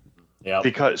more. Yeah.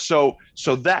 Because so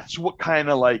that's what kind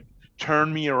of like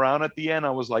turned me around at the end.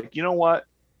 I was like, you know what?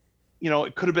 You know,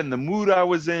 it could have been the mood I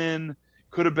was in,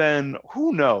 could have been,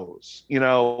 who knows, you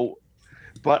know,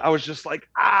 but I was just like,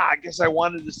 I guess I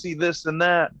wanted to see this and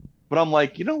that. But I'm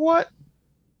like, you know what?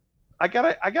 I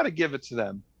gotta give it to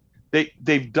them.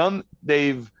 They've done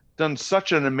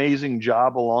such an amazing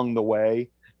job along the way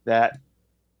that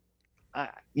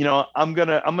I'm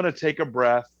gonna take a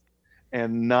breath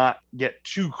and not get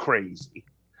too crazy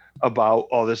about,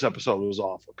 oh, this episode was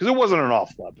awful, because it wasn't an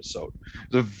awful episode.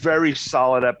 It was a very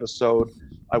solid episode.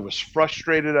 I was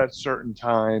frustrated at certain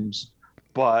times,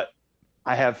 but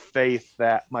I have faith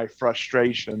that my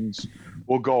frustrations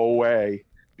will go away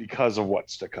because of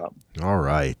what's to come. All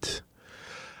right.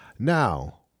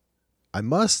 Now, I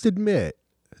must admit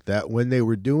that when they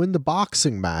were doing the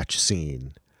boxing match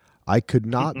scene, I could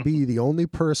not be the only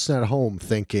person at home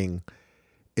thinking,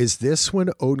 is this when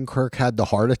Odenkirk had the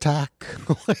heart attack?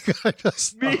 Like, I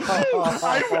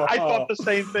thought the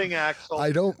same thing, Axel.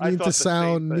 I don't mean to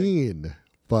sound mean,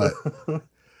 but yeah.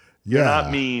 You're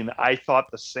not mean. I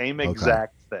thought the same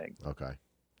exact thing. Okay.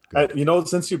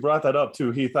 Since you brought that up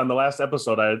too, Heath, on the last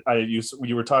episode,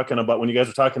 you were talking about, when you guys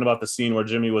were talking about the scene where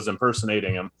Jimmy was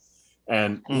impersonating him,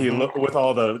 and he looked with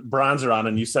all the bronzer on,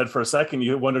 and you said for a second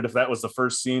you wondered if that was the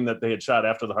first scene that they had shot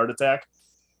after the heart attack.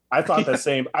 I thought the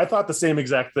same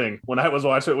exact thing when I was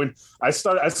watching it. When I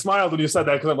smiled when you said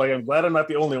that, because I'm like, I'm glad I'm not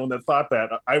the only one that thought that.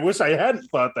 I wish I hadn't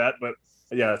thought that, but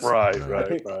yeah, right.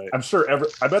 I'm sure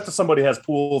I bet that somebody has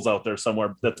pools out there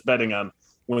somewhere that's betting on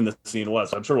when the scene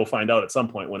was. I'm sure we'll find out at some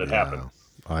point when it happened.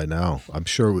 I know. I'm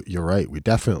sure you're right. We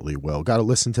definitely will. Got to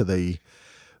listen to the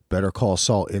Better Call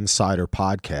Saul Insider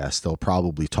podcast. They'll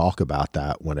probably talk about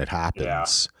that when it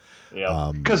happens.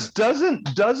 Yeah. Because doesn't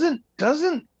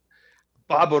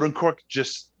Bob Odenkirk,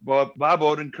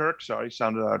 sorry,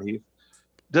 sounded out, Heath.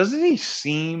 Doesn't he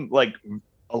seem like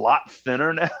a lot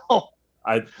thinner now?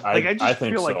 I just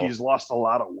feel like he's lost a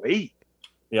lot of weight.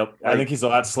 Yep, I think he's a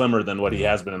lot slimmer than what he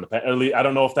has been in the past. At least, I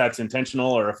don't know if that's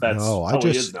intentional or if that's how he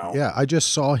is now. Yeah, I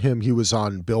just saw him. He was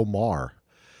on Bill Maher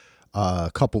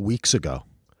a couple weeks ago,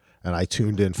 and I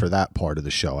tuned in for that part of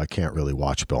the show. I can't really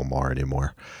watch Bill Maher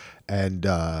anymore. And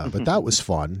but that was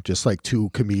fun, just like two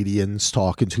comedians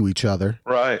talking to each other.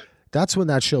 Right. That's when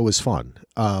that show is fun.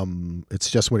 It's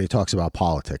just when he talks about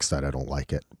politics that I don't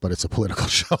like it, but it's a political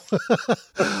show.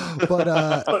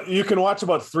 But you can watch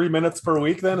about 3 minutes per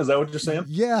week then? Is that what you're saying?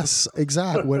 Yes,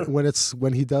 exactly.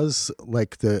 when he does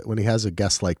when he has a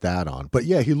guest like that on. But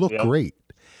yeah, he looked great.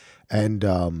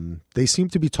 And they seem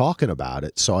to be talking about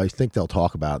it, so I think they'll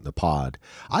talk about it in the pod.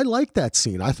 I like that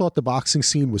scene. I thought the boxing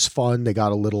scene was fun. They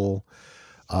got a little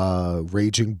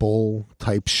Raging Bull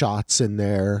type shots in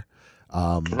there.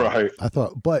 Right. I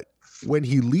thought, but when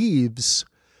he leaves,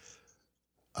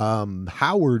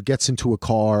 Howard gets into a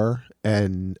car,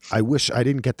 and I wish I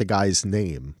didn't get the guy's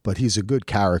name, but he's a good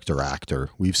character actor.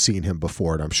 We've seen him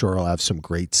before, and I'm sure he'll have some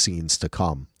great scenes to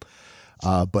come.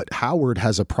 But Howard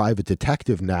has a private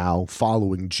detective now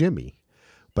following Jimmy.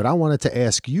 But I wanted to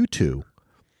ask you two,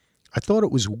 I thought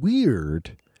it was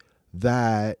weird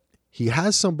that he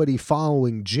has somebody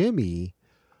following Jimmy,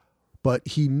 but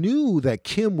he knew that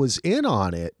Kim was in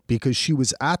on it because she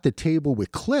was at the table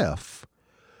with Cliff.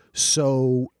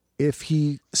 So if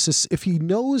he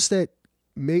knows that,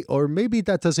 maybe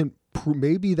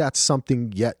that's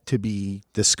something yet to be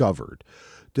discovered.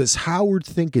 Does Howard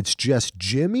think it's just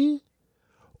Jimmy?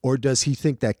 Or does he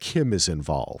think that Kim is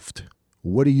involved?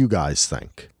 What do you guys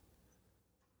think?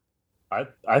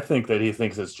 I think that he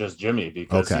thinks it's just Jimmy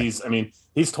because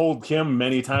he's told Kim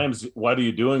many times, what are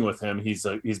you doing with him?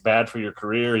 He's bad for your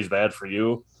career. He's bad for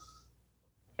you.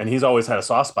 And he's always had a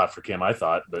soft spot for Kim, I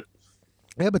thought. But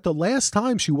the last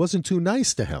time she wasn't too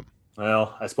nice to him.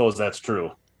 Well, I suppose that's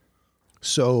true.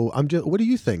 So what do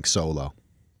you think, Solo?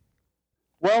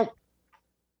 Well,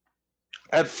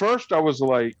 at first I was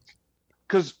like,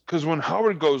 because when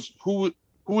Howard goes, who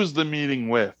is the meeting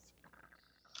with?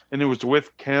 And it was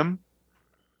with Kim.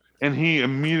 And he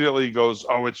immediately goes,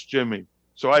 oh, it's Jimmy.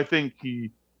 So I think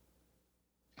he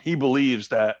believes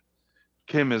that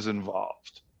Kim is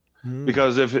involved.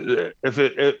 Because if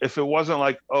it wasn't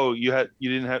like, oh, you had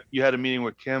a meeting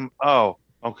with Kim, oh,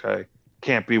 okay,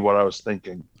 can't be what I was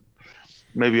thinking.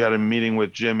 Maybe you had a meeting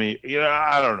with Jimmy.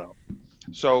 I don't know.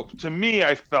 So to me,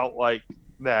 I felt like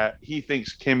that he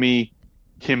thinks Kimmy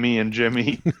and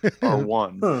Jimmy are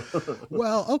one.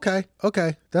 Well, okay,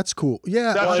 that's cool.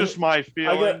 Yeah, that's just my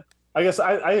feeling. I guess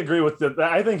I agree with that.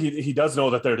 I think he does know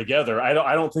that they're together. I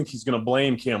don't think he's going to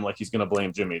blame Kim like he's going to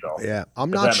blame Jimmy though. Yeah, I'm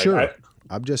not sure.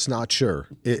 I'm just not sure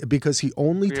because he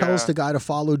only tells the guy to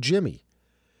follow Jimmy.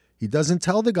 He doesn't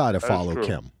tell the guy to follow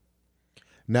Kim.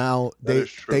 Now they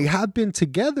have been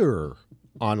together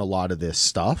on a lot of this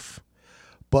stuff,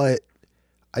 but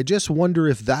I just wonder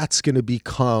if that's going to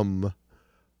become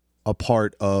a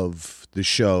part of the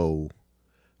show,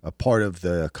 a part of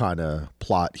the kind of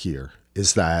plot here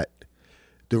is that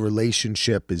the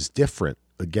relationship is different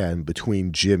again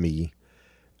between Jimmy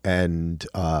and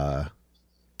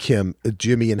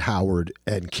Jimmy and Howard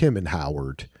and Kim and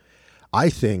Howard. I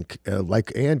think,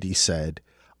 like Andy said,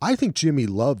 I think Jimmy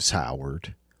loves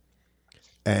Howard,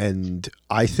 and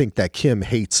I think that Kim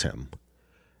hates him.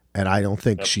 And I don't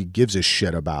think she gives a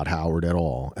shit about Howard at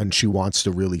all, and she wants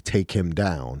to really take him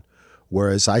down.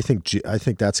 Whereas I think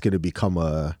that's going to become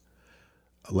a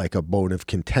bone of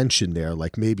contention there.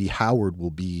 Like maybe Howard will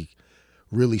be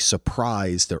really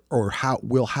surprised, or how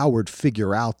will Howard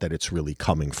figure out that it's really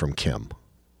coming from Kim?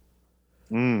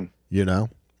 You know,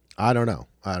 I don't know.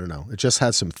 It just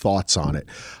has some thoughts on it.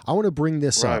 I want to bring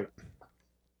this up.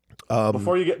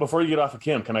 Before you get off of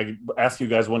Kim, can I ask you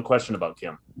guys one question about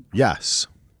Kim? Yes.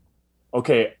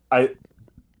 Okay,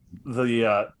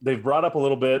 they've brought up a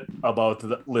little bit about in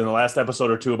the last episode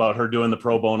or two about her doing the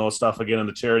pro bono stuff again in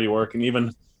the charity work, and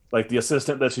even like the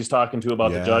assistant that she's talking to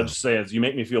about the judge says, "You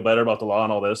make me feel better about the law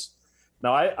and all this."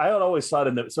 Now, I had always thought,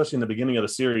 especially in the beginning of the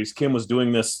series, Kim was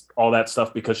doing all that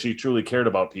stuff because she truly cared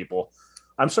about people.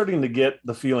 I'm starting to get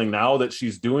the feeling now that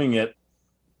she's doing it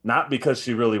not because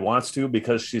she really wants to,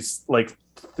 because she's like,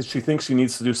 she thinks she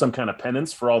needs to do some kind of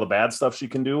penance for all the bad stuff she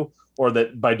can do, or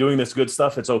that by doing this good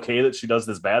stuff, it's okay that she does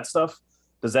this bad stuff.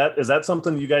 Is that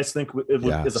something you guys think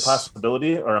is a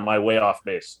possibility, or am I way off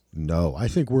base? No, I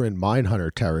think we're in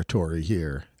Mindhunter territory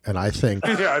here. And I think,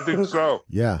 I think so.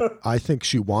 Yeah, I think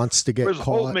she wants to get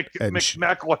caught.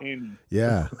 McLean.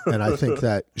 Yeah, and I think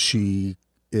that she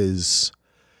is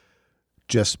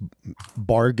just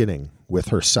bargaining with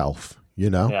herself.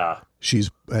 You know, yeah. She's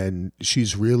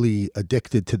really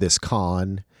addicted to this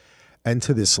con and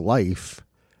to this life,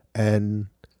 and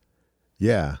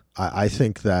yeah, I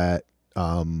think that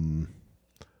I don't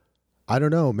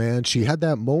know, man. She had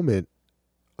that moment.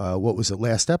 What was it,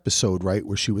 last episode, right?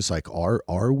 Where she was like,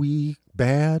 are we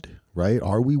bad? Right?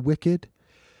 Are we wicked?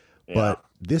 Yeah. But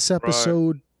this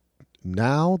episode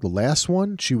now, the last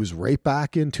one, she was right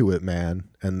back into it, man.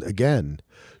 And again,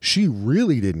 she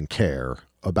really didn't care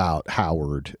about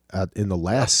Howard in the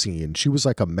last scene. She was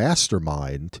like a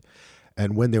mastermind.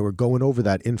 And when they were going over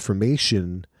that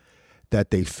information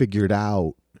that they figured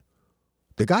out,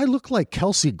 the guy looked like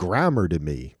Kelsey Grammer to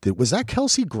me. Was that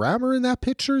Kelsey Grammer in that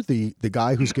picture? The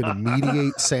guy who's going to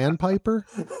mediate Sandpiper?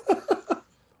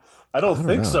 I don't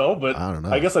think so, but I don't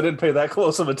know. I guess I didn't pay that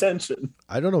close of attention.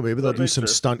 I don't know. Maybe they'll do some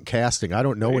stunt casting. I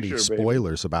don't know any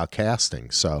spoilers about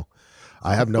casting, so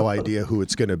I have no idea who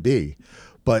it's going to be.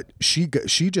 But she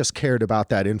just cared about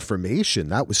that information.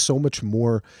 That was so much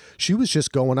more. She was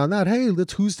just going on that. Hey,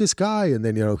 who's this guy? And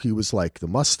then he was like the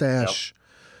mustache. Yep.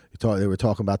 They were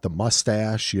talking about the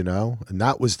mustache, and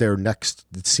that was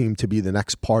it seemed to be the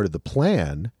next part of the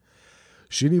plan.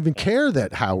 She didn't even care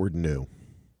that Howard knew. Yep.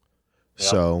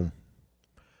 So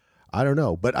I don't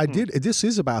know, but this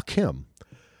is about Kim.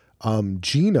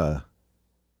 Gina,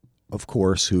 of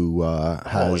course, who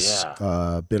has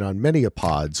been on many a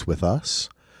pods with us.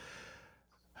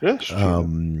 Yes.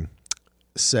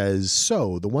 Says,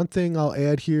 so the one thing I'll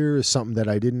add here is something that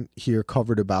I didn't hear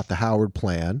covered about the Howard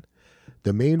plan.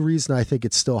 The main reason I think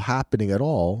it's still happening at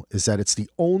all is that it's the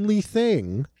only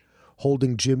thing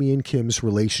holding Jimmy and Kim's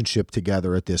relationship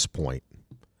together at this point.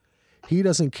 He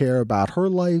doesn't care about her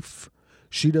life.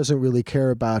 She doesn't really care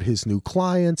about his new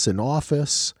clients and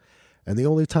office. And the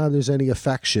only time there's any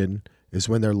affection is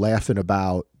when they're laughing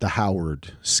about the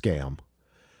Howard scam.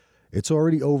 It's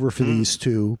already over for these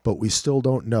two, but we still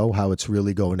don't know how it's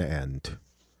really going to end.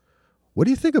 What do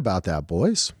you think about that,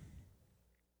 boys?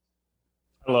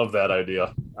 I love that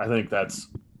idea. I think I'm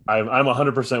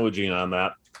 100% with Gina on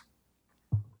that.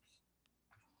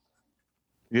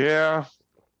 Yeah.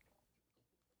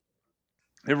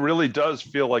 It really does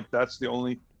feel like that's the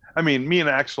only, me and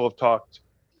Axel have talked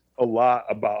a lot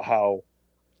about how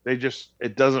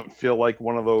it doesn't feel like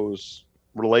one of those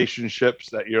relationships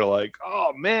that you're like,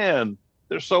 oh man,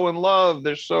 they're so in love.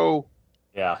 They're so,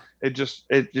 Yeah. it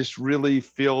just really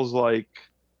feels like,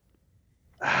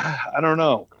 I don't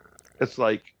know. It's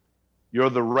like, you're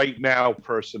the right now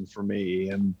person for me.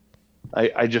 And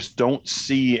I just don't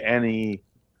see any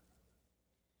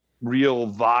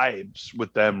real vibes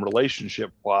with them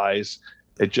relationship wise.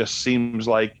 It just seems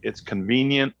like it's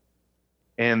convenient.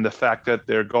 And the fact that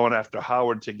they're going after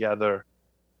Howard together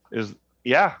is,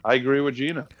 yeah, I agree with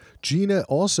Gina. Gina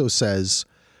also says,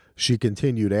 she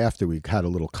continued after we had a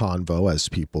little convo, as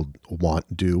people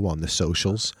do on the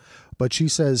socials. But she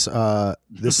says, the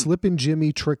Slippin'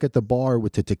 Jimmy trick at the bar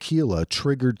with the tequila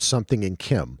triggered something in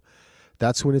Kim.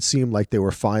 That's when it seemed like they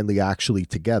were finally actually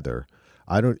together.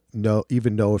 I don't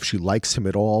even know if she likes him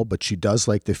at all, but she does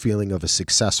like the feeling of a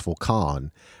successful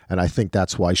con. And I think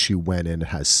that's why she went in and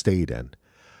has stayed in.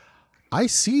 I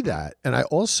see that. And I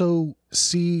also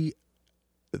see,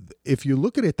 if you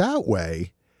look at it that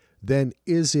way, then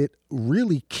is it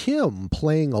really Kim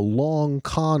playing a long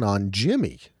con on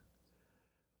Jimmy?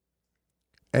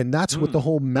 And that's what the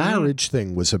whole marriage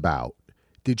thing was about.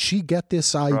 Did she get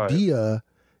this idea? Right.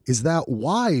 Is that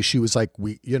why she was like,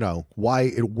 why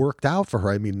it worked out for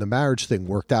her? I mean, the marriage thing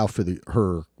worked out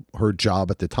for her job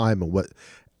at the time and what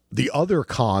the other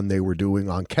con they were doing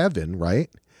on Kevin, right?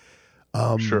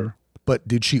 Sure. But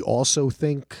did she also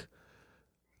think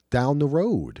down the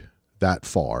road that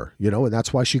far, and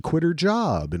that's why she quit her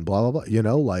job and blah, blah,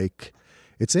 blah, like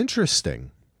it's interesting.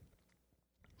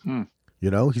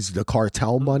 He's the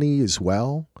cartel money as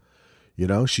well.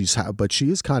 But she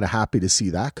is kind of happy to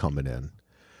see that coming in.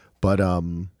 But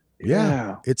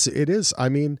yeah, it is. I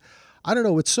mean, I don't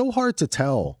know. It's so hard to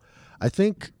tell. I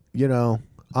think,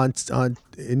 on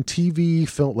in TV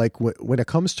film, like when it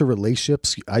comes to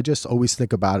relationships, I just always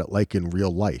think about it like in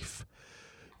real life.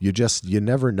 You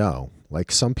never know.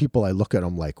 Like some people, I look at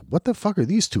them like, what the fuck are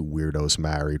these two weirdos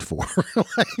married for?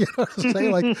 You know what I'm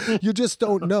saying? Like, you just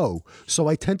don't know. So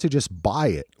I tend to just buy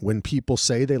it. When people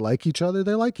say they like each other,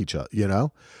 they like each other,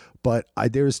 But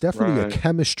there's definitely a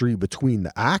chemistry between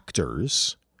the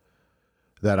actors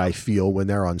that I feel when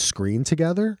they're on screen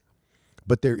together.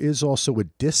 But there is also a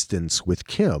distance with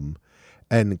Kim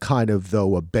and kind of,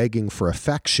 though, a begging for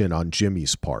affection on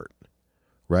Jimmy's part.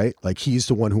 Right? Like he's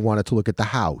the one who wanted to look at the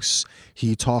house.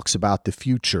 He talks about the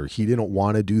future. He didn't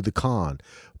want to do the con,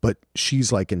 but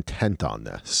she's like intent on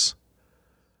this.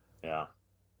 Yeah.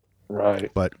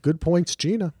 Right. But good points,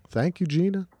 Gina. Thank you,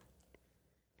 Gina.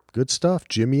 Good stuff.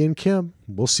 Jimmy and Kim.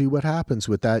 We'll see what happens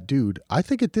with that dude. I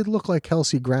think it did look like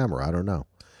Kelsey Grammer. I don't know.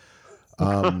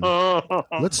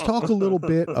 Let's talk a little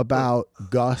bit about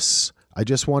Gus. I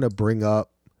just want to bring up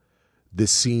the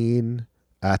scene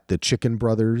at the Chicken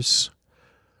Brothers,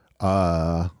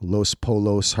 Los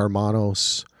Polos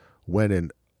Hermanos,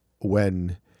 when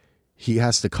he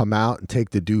has to come out and take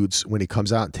the dude's, when he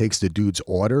comes out and takes the dude's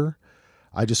order.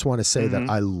 I just want to say that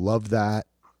I love that.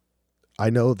 I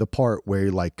know the part where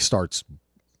he like starts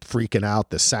freaking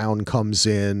out, the sound comes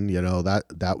in,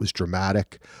 that was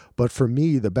dramatic. But for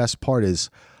me, the best part is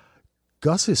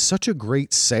Gus is such a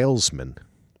great salesman.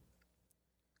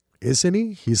 Isn't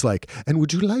he? He's like, and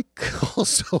would you like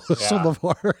also some of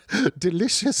our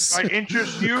delicious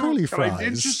curly fries? Can I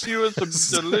interest you in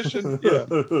some delicious? Yeah.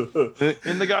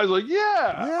 And the guy's like,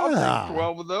 I'll take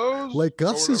 12 of those. Like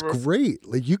Gus is great.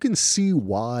 Like you can see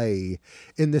why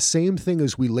in the same thing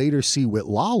as we later see with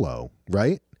Lalo,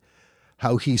 right?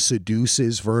 How he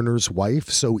seduces Werner's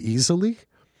wife so easily.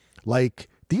 Like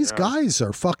these guys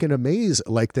are fucking amazing.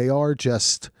 Like they are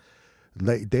just,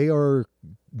 they are,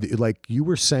 like you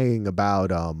were saying about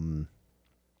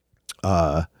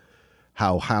how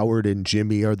Howard and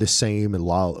Jimmy are the same, and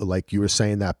like you were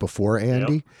saying that before,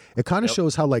 Andy. It kind of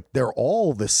shows how like they're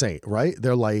all the same, right?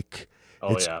 They're like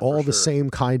it's all the same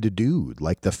kind of dude.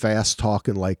 Like the fast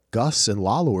talking, like Gus and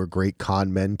Lalo are great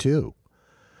con men too.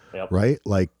 Right?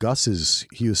 Like Gus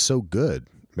he was so good,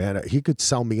 man. He could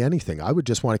sell me anything. I would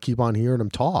just want to keep on hearing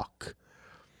him talk.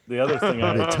 The other thing,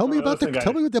 tell me about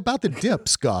the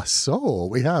dips, Gus. Oh,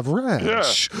 we have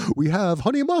ranch. Yeah. We have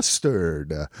honey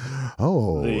mustard.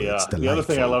 Oh, it's delightful. The other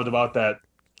thing I loved about that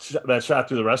shot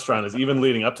through the restaurant is even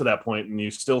leading up to that point, and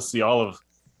you still see all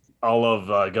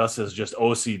of Gus's just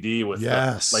OCD with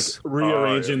like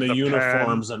rearranging the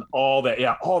uniforms and all that.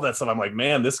 Yeah, all that stuff. I'm like,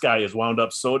 man, this guy is wound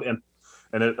up so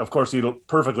and it, of course, he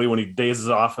perfectly when he dazes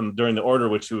off and during the order,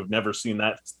 which we've never seen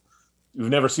that. We've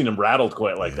never seen him rattled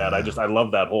quite like that. I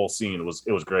love that whole scene.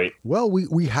 It was great. Well,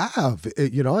 we have,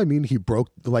 I mean, he broke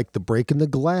like the break in the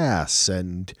glass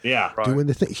and doing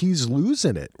the thing. He's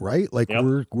losing it, right? Like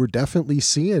we're definitely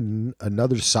seeing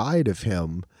another side of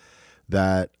him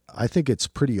that I think it's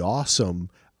pretty awesome.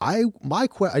 I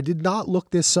did not look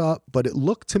this up, but it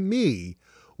looked to me,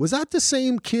 was that the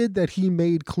same kid that he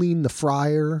made clean the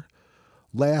fryer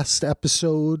last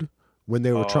episode when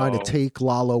they were trying to take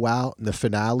Lalo out in the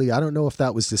finale? I don't know if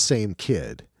that was the same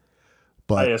kid.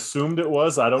 But I assumed it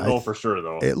was. I don't know for sure,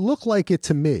 though. It looked like it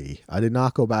to me. I did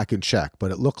not go back and check, but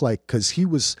it looked like, because he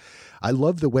was, I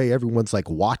love the way everyone's like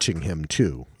watching him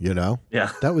too, you know?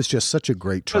 Yeah. That was just such a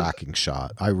great tracking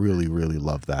shot. I really, really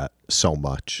love that so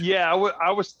much. Yeah,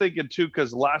 I was thinking too,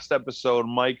 because last episode,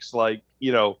 Mike's like,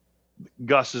 you know,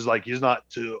 Gus is like, he's not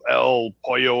to El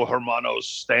Pollo Hermanos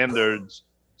standards.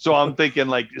 So I'm thinking,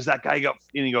 like, is that guy got,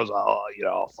 and he goes, oh, you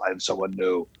know, I'll find someone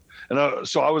new. And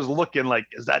so I was looking like,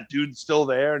 is that dude still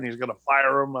there? And he's going to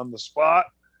fire him on the spot?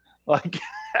 Like,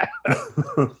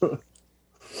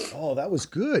 oh, that was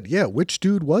good. Yeah. Which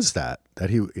dude was that? That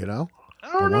he, you know?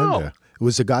 I don't know. It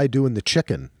was the guy doing the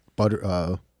chicken,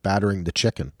 battering the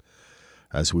chicken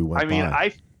as we went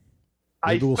by.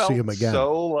 Maybe we'll see him again.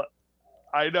 So,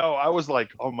 I know. I was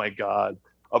like, oh my God,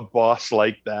 a boss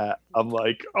like that. I'm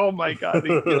like, oh my God.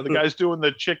 You know, the guy's doing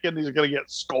the chicken. He's going to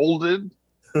get scolded.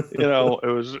 You know,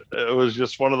 it was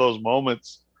just one of those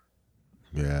moments.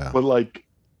 Yeah. But like,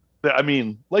 I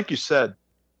mean, like you said,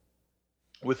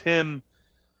 with him,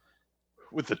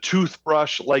 with the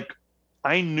toothbrush, like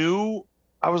I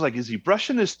was like, is he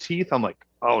brushing his teeth? I'm like,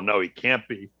 oh no, he can't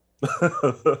be.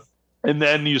 And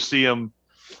then you see him,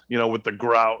 you know, with the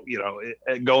grout, you know,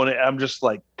 going, I'm just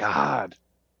like, God.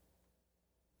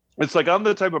 It's like, I'm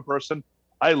the type of person,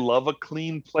 I love a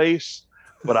clean place,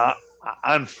 but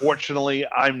unfortunately,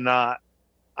 I am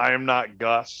not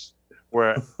Gus,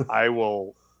 where I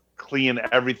will clean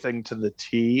everything to the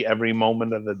T every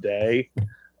moment of the day.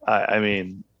 I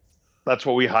mean, that's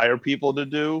what we hire people to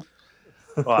do.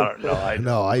 Well, I don't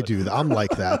know. I do. I'm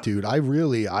like that, dude. I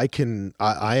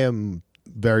am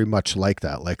very much like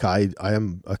that. Like I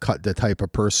am the type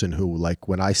of person who, like,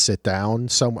 when I sit down,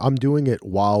 I'm doing it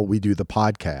while we do the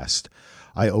podcast.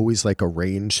 I always like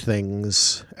arrange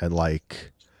things, and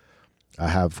like I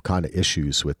have kind of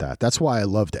issues with that. That's why I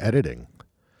loved editing,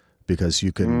 because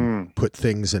you can put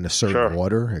things in a certain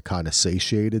order. It kind of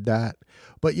satiated that.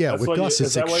 But yeah, with Gus,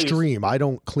 it's extreme. I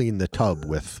don't clean the tub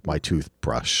with my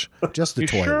toothbrush. Just the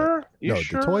toilet. Sure?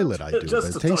 The toilet I do.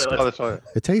 Just but the it tastes toilet. good.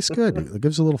 It tastes good. It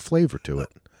gives a little flavor to it.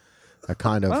 That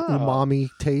kind of umami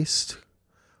taste.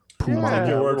 Take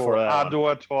your word for that.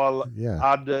 Eau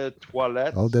de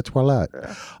toilette. Eau de toilette.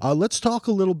 Yeah. Let's talk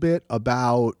a little bit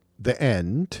about the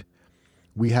end.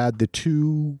 We had the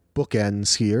two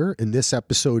bookends here. In this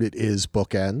episode, it is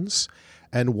bookends.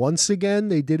 And once again,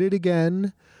 they did it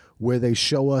again, where they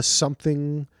show us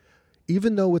something,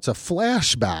 even though it's a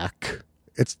flashback,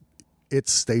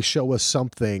 they show us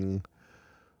something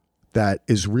that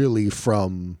is really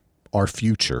from our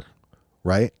future,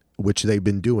 right? Which they've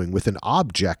been doing with an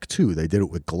object too. They did it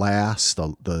with glass,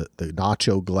 the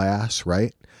nacho glass,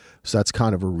 right? So that's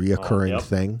kind of a reoccurring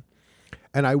thing.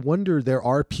 And I wonder, there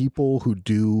are people who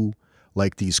do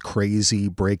like these crazy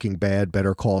Breaking Bad,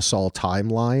 Better Call Saul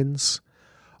timelines.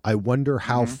 I wonder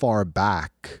how far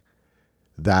back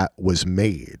that was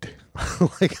made.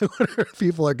 Like, I wonder if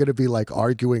people are going to be like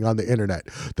arguing on the internet.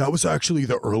 That was actually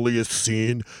the earliest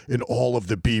scene in all of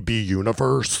the BB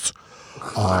universe.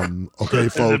 Okay,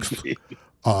 folks,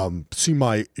 see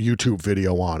my YouTube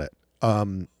video on it.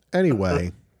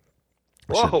 Anyway,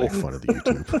 I shouldn't make fun of the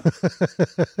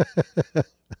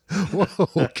YouTube.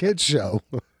 Whoa, kids show.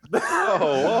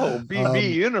 Whoa,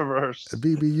 BB universe. The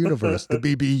BB universe, the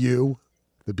BBU,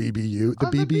 the BBU, the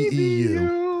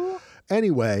BBEU.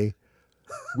 Anyway,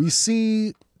 we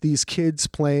see these kids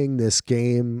playing this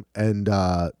game and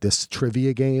this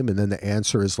trivia game, and then the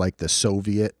answer is like the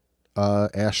Soviet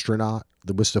astronaut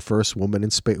that was the first woman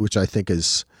in space, which I think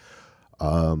is,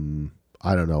 I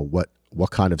don't know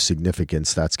what kind of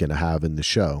significance that's going to have in the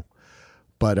show.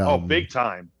 But big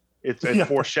time. It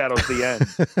foreshadows the end.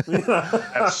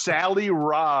 That Sally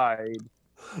Ride.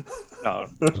 No.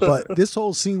 But this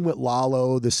whole scene with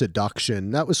Lalo, the seduction,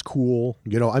 that was cool.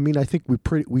 You know, I mean, I think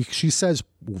she says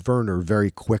Werner very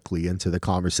quickly into the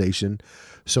conversation,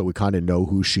 so we kind of know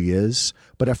who she is.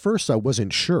 But at first I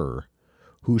wasn't sure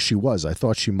who she was. I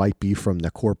thought she might be from the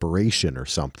corporation or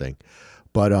something.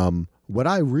 But what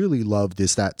I really loved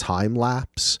is that time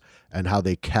lapse and how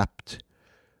they kept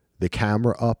the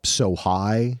camera up so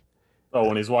high. Oh,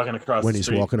 when he's walking across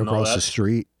the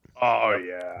street. Oh,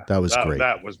 yeah. That was great.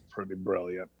 That was pretty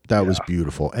brilliant. That was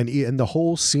beautiful. And the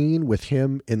whole scene with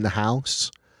him in the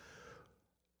house,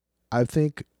 I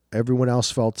think everyone else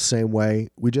felt the same way.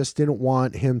 We just didn't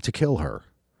want him to kill her,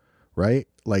 right?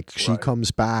 Like, she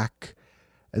comes back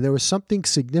And there was something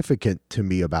significant to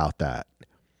me about that,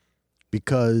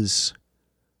 because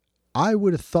I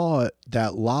would have thought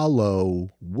that Lalo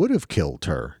would have killed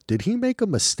her. Did he make a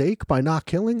mistake by not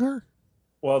killing her?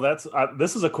 Well,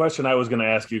 this is a question I was going to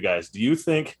ask you guys. Do you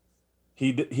think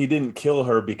he didn't kill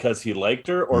her because he liked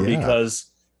her, or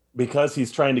because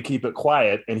he's trying to keep it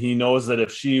quiet and he knows that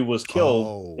if she was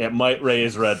killed, it might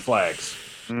raise red flags?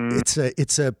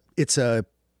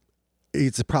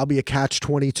 It's probably a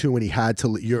catch-22, and he had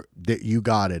to. You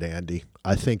got it, Andy.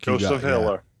 I think you Joseph got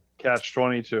Hiller,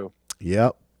 catch-22.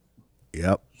 Yep.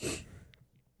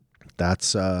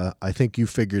 That's. I think you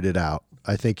figured it out.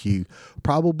 I think he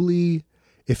probably,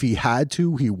 if he had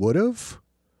to, he would have.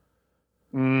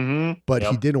 But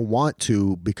he didn't want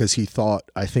to, because he thought.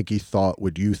 I think he thought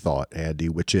what you thought, Andy,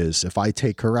 which is, if I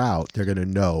take her out, they're going to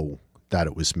know that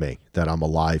it was me, that I'm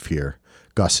alive here.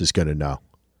 Gus is going to know.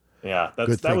 Yeah,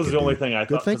 that was the only thing I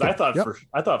thought. Because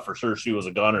I thought for sure she was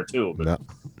a gunner too. But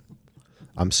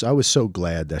I was so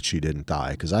glad that she didn't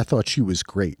die, because I thought she was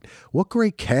great. What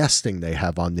great casting they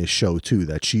have on this show too.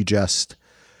 That she just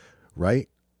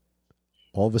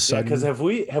all of a sudden. Because have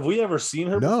we ever seen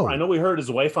her? No. Before? I know we heard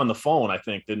his wife on the phone. I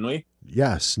think, didn't we?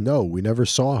 Yes. No, we never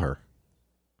saw her.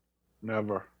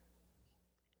 Never.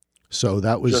 So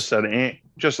that was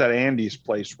just at Andy's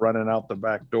place, running out the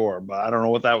back door. But I don't know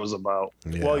what that was about.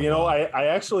 Yeah, well, I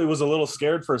actually was a little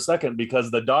scared for a second,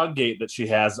 because the dog gate that she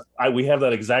has, we have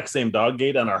that exact same dog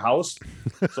gate on our house.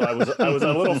 So I was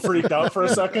a little freaked out for a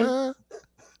second.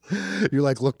 You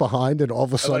look behind, and all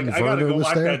of a sudden I gotta go was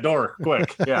lock there. that door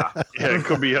quick. Yeah, It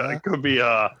could be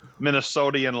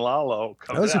Minnesotan Lalo.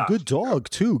 That was a good dog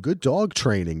too. Good dog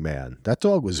training, man. That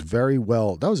dog was very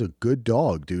well. That was a good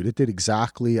dog, dude. It did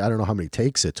exactly. I don't know how many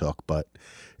takes it took, but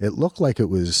it looked like it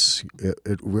was.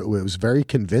 It was very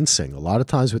convincing. A lot of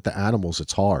times with the animals,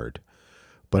 it's hard,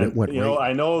 but it went.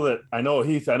 I know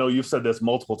Heath. I know you've said this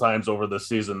multiple times over this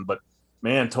season, but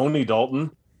man, Tony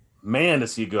Dalton. Man,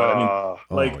 is he good. I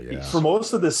mean, for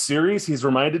most of this series, he's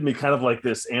reminded me kind of like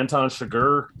this Anton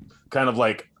Chigurh kind of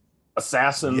like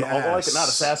assassin. Yes. Not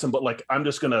assassin, but I'm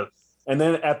just going to. And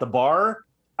then at the bar,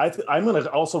 I'm going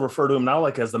to also refer to him now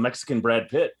as the Mexican Brad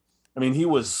Pitt. I mean, he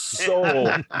was so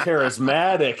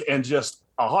charismatic and just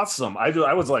awesome.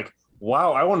 I was like,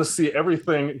 wow, I want to see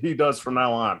everything he does from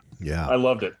now on. Yeah. I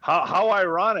loved it. How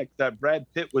ironic that Brad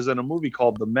Pitt was in a movie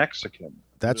called The Mexican.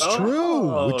 That's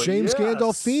true, with James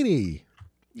Gandolfini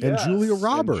and Julia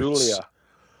Roberts.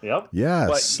 Yep.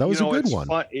 Yes, that was a good one.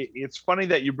 It's funny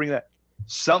that you bring that.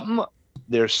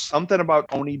 There's something about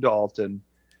Tony Dalton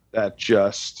that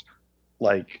just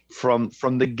from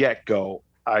the get-go,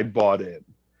 I bought in.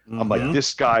 I'm like,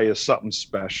 this guy is something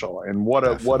special, and what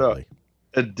a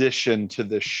addition to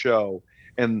this show.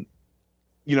 And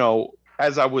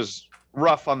as I was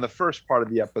rough on the first part of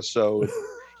the episode,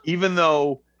 even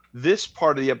though this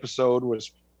part of the episode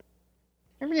was,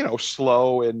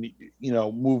 slow and,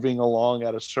 moving along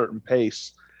at a certain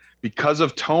pace, because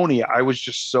of Tony, I was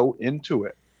just so into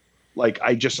it.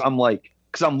 Because I'm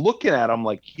looking at him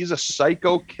he's a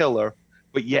psycho killer,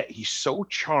 but yet he's so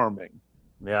charming.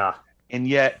 Yeah. And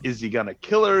yet, is he going to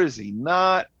kill her? Is he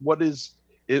not? What is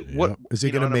it? Yeah. What is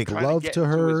he going to make love to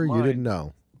her? You didn't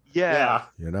know. Yeah.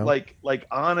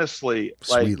 Honestly,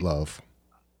 sweet love.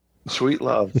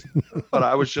 But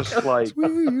I was just like,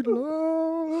 sweet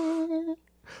love.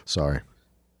 Sorry.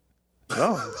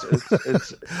 No,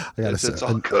 it's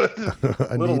all good.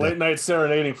 A little late night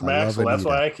serenading from Axel. That's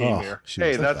why I came here.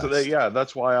 Hey,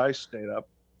 that's why I stayed up.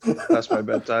 That's my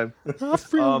bedtime. I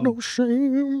feel no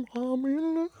shame. I'm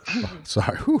in love.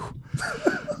 Sorry.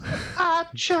 I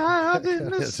child in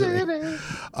the city.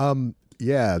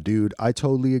 Yeah, dude, I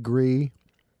totally agree.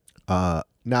 Now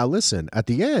listen, at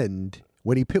the end,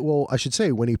 when he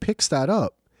picks that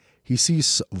up, he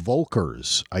sees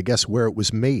Volkers, I guess where it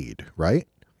was made, right?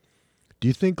 Do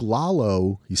you think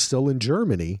Lalo, he's still in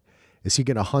Germany, is he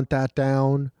going to hunt that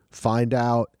down, find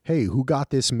out, hey, who got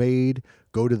this made,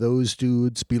 go to those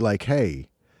dudes, be like, hey,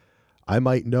 I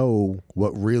might know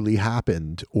what really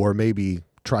happened, or maybe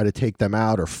try to take them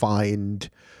out or find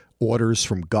orders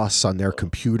from Gus on their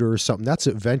computer or something? That's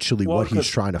eventually what he's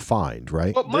trying to find,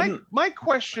 right? But my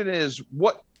question is,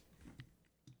 what?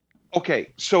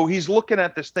 Okay, so he's looking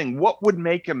at this thing. What would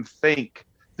make him think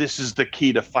this is the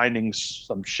key to finding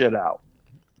some shit out?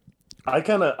 I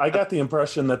got the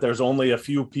impression that there's only a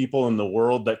few people in the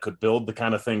world that could build the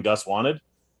kind of thing Gus wanted.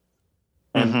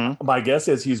 And my guess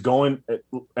is he's going,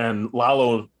 and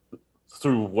Lalo,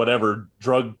 through whatever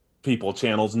drug people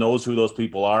channels, knows who those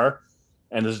people are,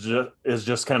 and is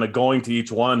just kind of going to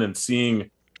each one and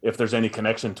seeing if there's any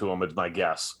connection to him, is my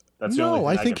guess. That's the only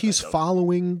thing I think he's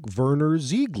following Werner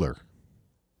Ziegler.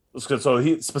 So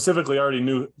he specifically already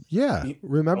knew. Yeah,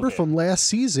 remember okay. from last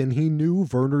season, he knew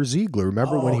Werner Ziegler.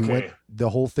 Remember when he went the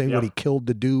whole thing when he killed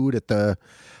the dude at the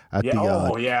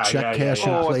check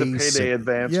cashing place, the payday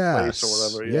advance place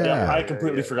or whatever. Yeah, I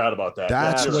completely forgot about that.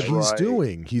 That's what he's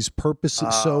doing. He's purposely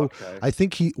I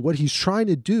think what he's trying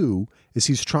to do is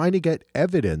he's trying to get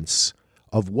evidence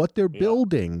of what they're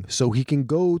building, so he can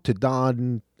go to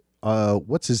Don,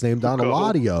 what's his name, Don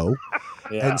Eladio,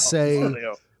 and say,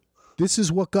 this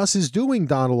is what Gus is doing,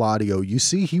 Don Eladio. You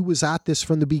see, he was at this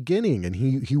from the beginning, and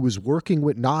he was working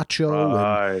with Nacho,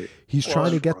 and he's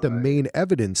trying to get the main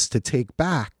evidence to take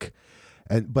back.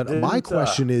 But my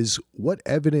question is, what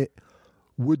evidence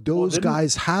would those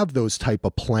guys have those type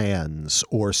of plans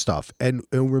or stuff? And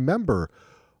remember,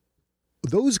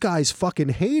 those guys fucking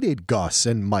hated Gus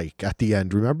and Mike at the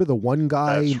end. Remember the one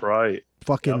guy? That's right.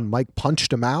 Fucking Mike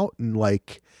punched him out, and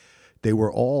like they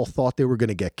were all thought they were going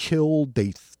to get killed.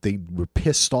 They were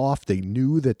pissed off. They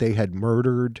knew that they had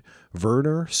murdered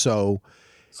Werner. So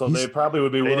they probably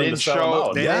would be willing to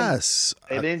sell him out. Yes.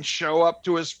 They didn't show up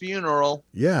to his funeral.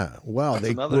 Yeah. Well,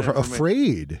 they were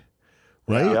afraid.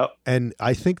 Right. Yep. And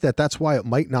I think that's why it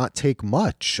might not take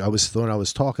much. When I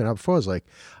was talking up before, I was like,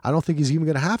 I don't think he's even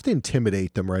going to have to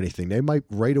intimidate them or anything. They might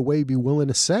right away be willing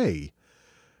to say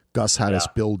Gus had us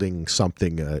building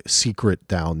something secret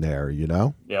down there, you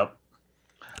know? Yep.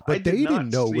 But they didn't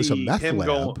know it was a meth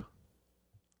lab.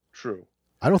 True.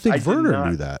 I don't think Werner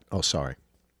knew that. Oh, sorry.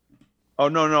 Oh,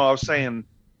 no. I was saying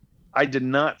I did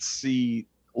not see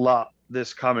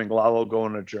this coming, Lalo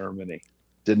going to Germany.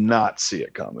 Did not see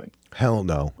it coming. Hell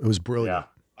no. It was brilliant.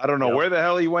 Yeah. I don't know where the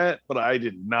hell he went, but I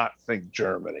did not think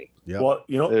Germany. Yep. Well,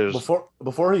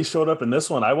 before he showed up in this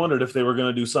one, I wondered if they were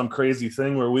going to do some crazy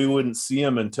thing where we wouldn't see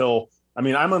him until. I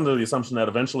mean, I'm under the assumption that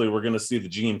eventually we're going to see the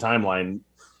Gene timeline,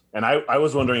 and I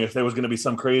was wondering if there was going to be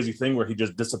some crazy thing where he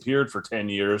just disappeared for 10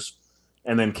 years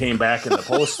and then came back in the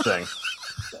post thing.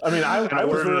 I mean, I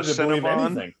was ready to believe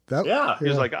anything.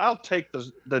 He's like, I'll take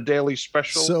the daily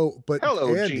special. So, but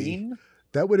hello, Andy, Gene.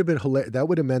 That would have been hilarious. That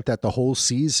would have meant that the whole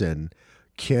season,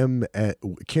 Kim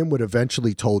would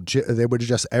eventually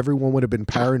everyone would have been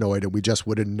paranoid, and we just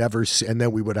would have never seen, and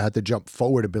then we would have had to jump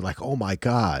forward and been like, oh my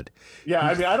God. Yeah,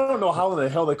 I mean, I don't know how in the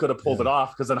hell they could have pulled it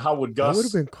off, because then how would Gus? That would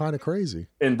have been kind of crazy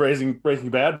in Breaking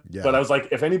Bad. Yeah. But I was like,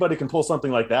 if anybody can pull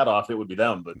something like that off, it would be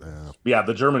them. But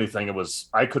the Germany thing,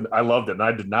 I loved it, and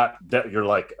I did not. You're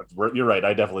right.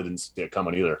 I definitely didn't see it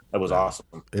coming either. That was awesome.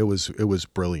 It was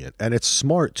brilliant, and it's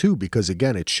smart too, because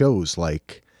again, it shows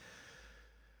like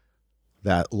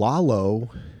that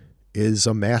Lalo is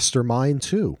a mastermind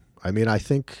too. I mean, I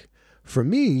think for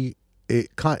me, it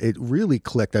really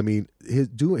clicked. I mean,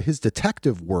 his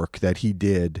detective work that he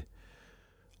did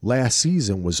last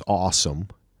season was awesome.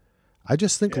 I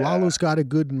just think Lalo's got a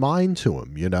good mind to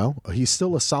him. You know, he's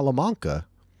still a Salamanca,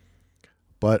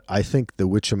 but I think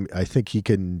I think he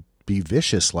can be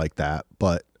vicious like that.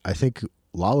 But I think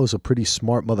Lalo's a pretty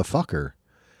smart motherfucker.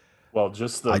 Well,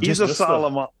 he's a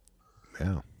Salamanca.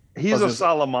 Yeah. He's a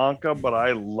Salamanca, but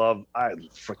I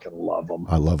freaking love him.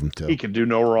 I love him too. He can do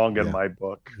no wrong in my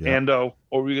book. Yeah. Ando,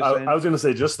 what were you saying? I was going to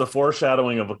say just the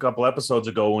foreshadowing of a couple episodes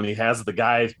ago when he has the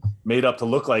guy made up to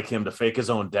look like him to fake his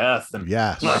own death. And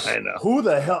yes. I know. Who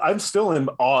the hell? I'm still in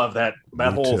awe of that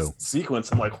whole too.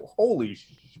 sequence. I'm like, holy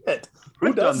shit.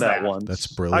 I've done that once. That's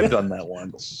brilliant. I've done that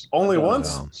once. Only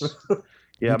once?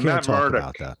 Yeah, Matt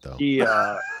Murdock. About that,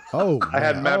 though. I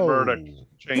had Matt Murdock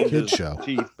change his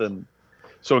teeth, and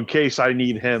so in case I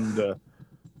need him to,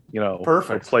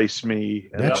 replace me.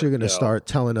 Next, you're going to start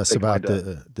telling us about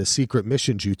the secret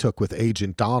missions you took with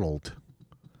Agent Donald.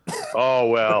 Oh,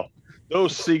 well,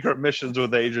 those secret missions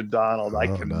with Agent Donald, I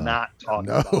cannot talk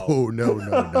about.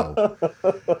 No.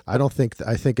 I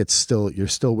think you're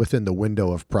still within the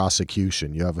window of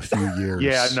prosecution. You have a few years.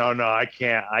 Yeah, no, I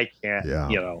can't.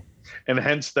 Yeah. And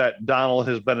hence that Donald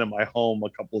has been in my home a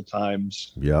couple of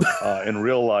times. Yep. In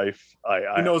real life,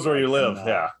 he knows where you live.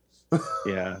 Yeah.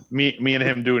 Yeah. Me and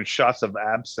him doing shots of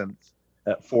absinthe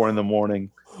at 4 a.m.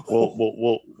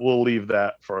 We'll leave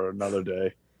that for another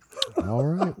day. All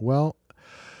right. Well.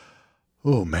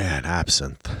 Oh man,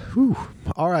 absinthe. Whew.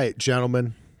 All right,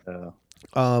 gentlemen. Yeah.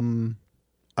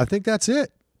 I think that's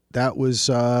it. That was.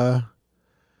 One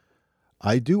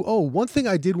thing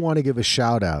I did want to give a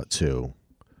shout out to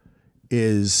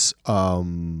is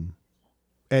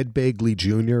Ed Begley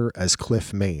Jr. as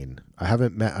Cliff Main.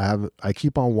 I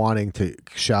keep on wanting to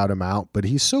shout him out, but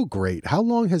he's so great. How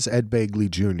long has Ed Begley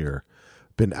Jr.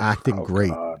 been acting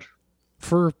great? God.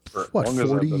 For what,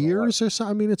 40 years or so?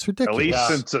 I mean, it's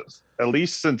ridiculous. At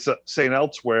least since St.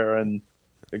 Elsewhere, and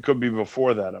it could be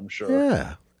before that, I'm sure.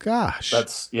 Yeah. Gosh.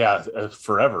 That's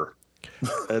forever.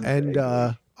 And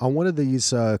on one of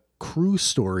these crew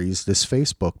stories, this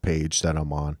Facebook page that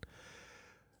I'm on,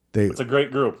 it's a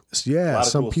great group. Yeah,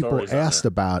 some cool people asked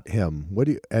about him.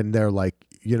 And they're like,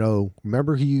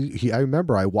 remember I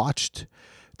remember I watched.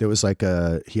 There was like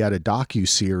he had a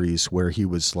docu-series where he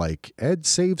was like, Ed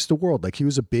saves the world. Like he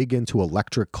was a big into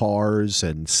electric cars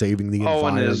and saving the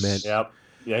environment. Yep.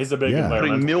 Yeah, he's a big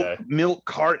environmental guy. Milk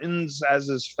cartons as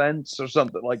his fence or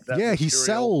something like that. Yeah, he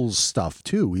sells stuff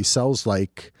too. He sells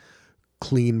like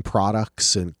clean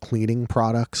products and cleaning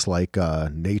products, like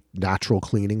natural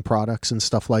cleaning products and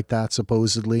stuff like that,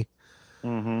 supposedly.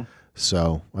 Mm-hmm.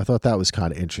 So I thought that was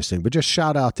kind of interesting. But just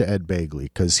shout out to Ed Begley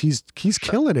because he's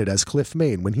killing it as Cliff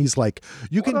Main when he's like,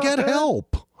 you can get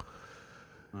help.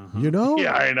 Mm-hmm.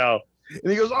 Yeah, I know. And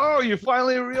he goes, "Oh, you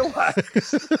finally realized."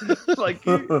 Like,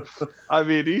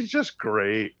 he's just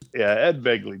great. Yeah, Ed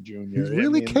Begley Jr. He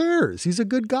really cares. He's a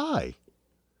good guy.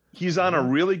 He's on a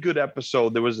really good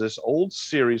episode. There was this old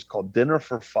series called Dinner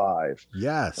for Five.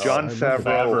 Yes, Jon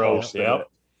Favreau hosted it.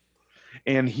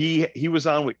 And he was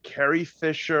on with Carrie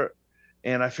Fisher,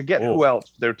 and I forget who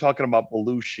else. They were talking about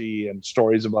Belushi and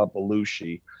stories about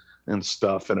Belushi and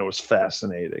stuff, and it was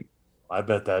fascinating. I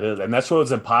bet that is. And that show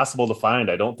is impossible to find.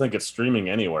 I don't think it's streaming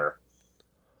anywhere.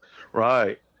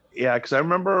 Right. Yeah, because I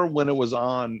remember when it was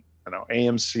on,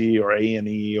 AMC or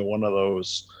A&E or one of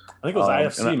those. I think it was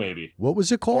IFC maybe. What was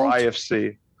it called? Or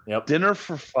IFC. Yep. Dinner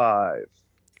for Five.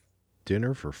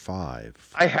 Dinner for Five.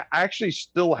 I actually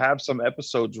still have some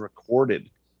episodes recorded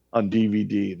on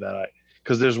DVD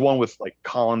because there's one with like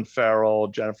Colin Farrell,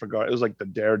 Jennifer Garner. It was like the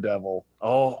Daredevil.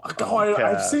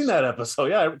 I've seen that episode.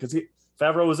 Yeah, because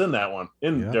Favreau was in that one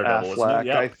Daredevil, Affleck, wasn't he?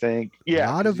 Yeah. I think. Yeah,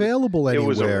 not available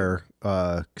anywhere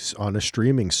on a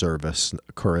streaming service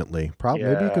currently. Probably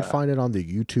maybe you could find it on the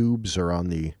YouTubes or on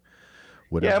the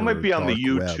whatever. Yeah, it might be on the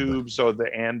YouTubes or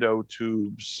the Ando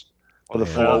tubes or the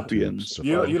Fallopians.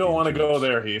 You don't want to go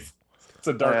there, Heath. It's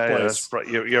a dark place.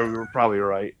 You're probably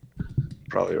right.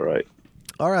 Probably right.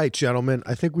 All right, gentlemen.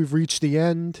 I think we've reached the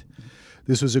end.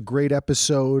 This was a great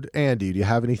episode. Andy, do you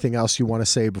have anything else you want to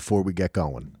say before we get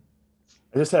going?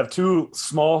 I just have two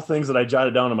small things that I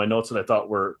jotted down in my notes that I thought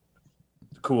were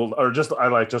cool, or just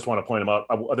want to point them out.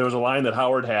 There was a line that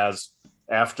Howard has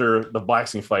after the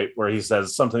boxing fight where he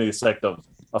says something to the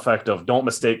effect of "Don't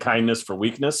mistake kindness for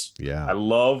weakness." Yeah, I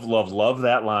love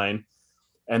that line.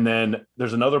 And then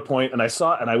there's another point, and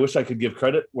I wish I could give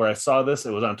credit where I saw this.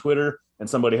 It was on Twitter, and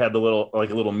somebody had a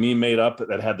little meme made up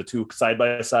that had the two side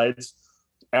by sides.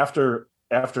 After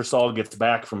Saul gets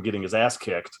back from getting his ass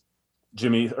kicked,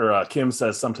 Kim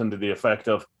says something to the effect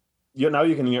of, now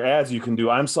you can, in your ads, you can do,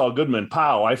 "I'm Saul Goodman,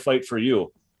 pow, I fight for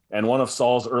you." And one of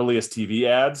Saul's earliest TV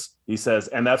ads, he says,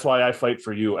 "And that's why I fight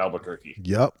for you, Albuquerque."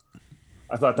 Yep.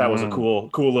 I thought that was a cool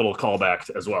little callback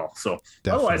as well. So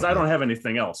definitely. Otherwise, I don't have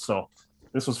anything else. So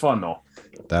this was fun though.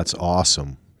 That's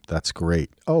awesome. That's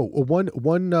great. Oh,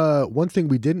 one thing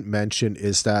we didn't mention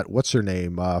is that what's her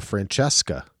name,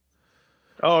 Francesca.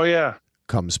 Oh yeah,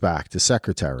 comes back, the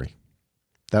secretary.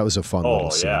 That was a fun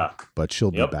little scene. Yeah. But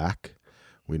she'll be back.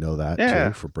 We know that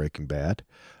too for Breaking Bad.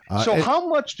 So how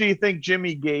much do you think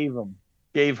Jimmy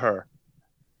gave her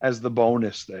as the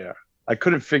bonus there? I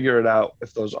couldn't figure it out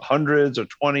if those are hundreds or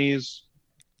 20s.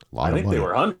 I think they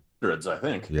were hundreds, I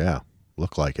think. Yeah,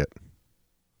 look like it.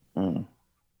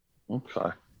 Okay.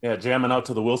 Yeah, jamming out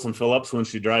to the Wilson Phillips when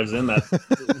she drives in. That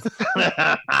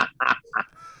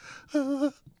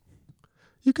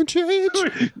you can change.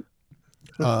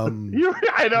 I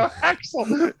know, Axel,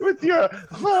 with your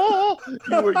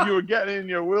you were getting in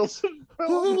your Wilson.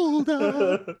 Hold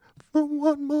on for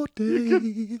one more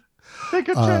day. Take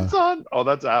a chance on. Oh,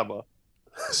 that's ABBA.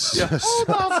 Yeah. Hold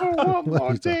on for one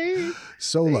more day.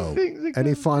 Solo.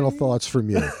 Any final thoughts from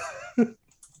you?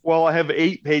 Well, I have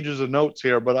 8 pages of notes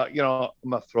here, but I'm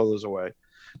gonna throw those away.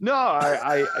 No,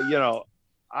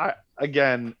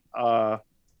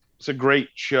 it's a great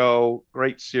show,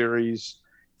 great series,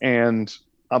 and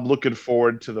I'm looking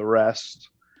forward to the rest.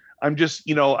 I'm just,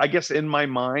 I guess in my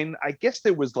mind,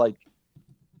 there was like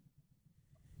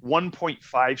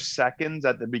 1.5 seconds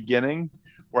at the beginning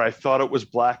where I thought it was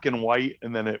black and white,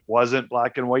 and then it wasn't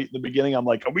black and white in the beginning. I'm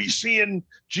like, are we seeing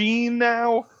Gene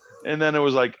now? And then it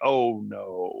was like, oh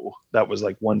no, that was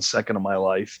like 1 second of my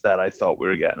life that I thought we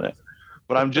were getting it.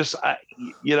 But I'm just,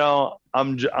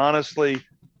 honestly,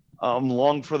 I'm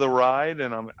long for the ride,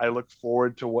 and I look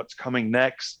forward to what's coming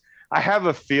next. I have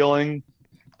a feeling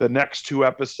the next 2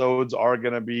 episodes are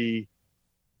going to be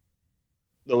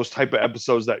those type of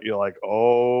episodes that you're like,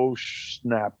 oh,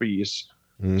 snappies.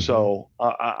 Mm-hmm. So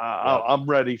I'm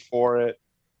ready for it.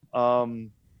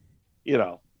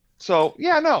 So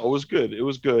yeah, no, it was good. It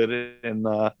was good. And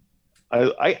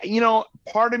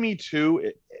Part of me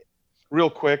too, real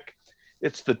quick,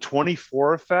 it's the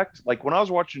 24 effect. Like when I was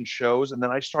watching shows and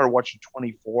then I started watching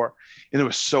 24 and it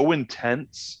was so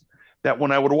intense that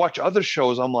when I would watch other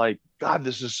shows, I'm like, God,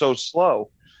 this is so slow.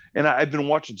 And I've been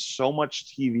watching so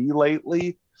much TV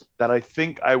lately that I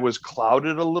think I was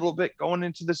clouded a little bit going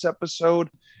into this episode,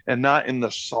 and not in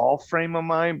the Saul frame of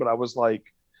mind, but I was like,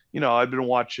 I've been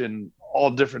watching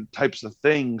all different types of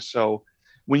things. So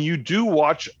when you do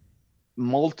watch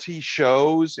multi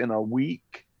shows in a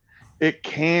week, it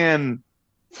can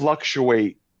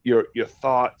fluctuate your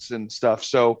thoughts and stuff.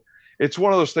 So it's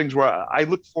one of those things where I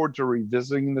look forward to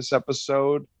revisiting this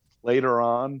episode later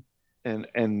on, and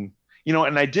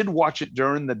I did watch it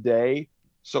during the day,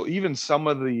 so even some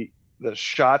of the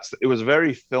shots, it was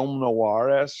very film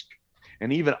noir-esque,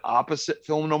 and even opposite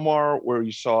film noir, where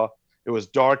you saw it was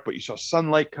dark but you saw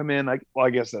sunlight come in. I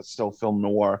guess that's still film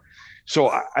noir. So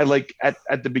I like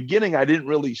at the beginning I didn't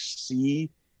really see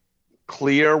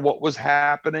clear what was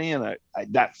happening, and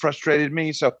that frustrated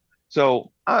me.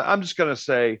 So I'm just gonna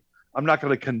say I'm not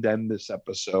gonna condemn this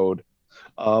episode.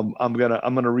 I'm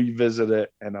gonna revisit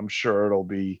it, and I'm sure it'll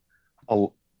be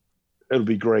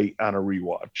great on a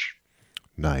rewatch.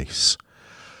 Nice.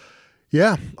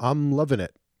 Yeah, I'm loving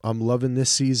it. I'm loving this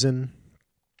season.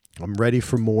 I'm ready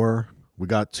for more. We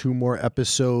got 2 more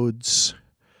episodes,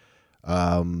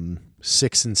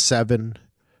 6 and 7.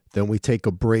 Then we take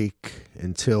a break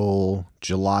until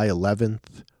July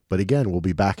 11th. But again, we'll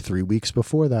be back 3 weeks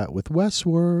before that with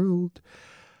Westworld.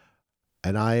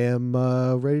 And I am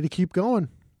ready to keep going.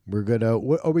 We're gonna.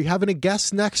 Are we having a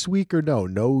guest next week or no?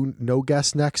 No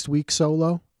guest next week.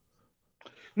 Solo.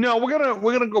 No, we're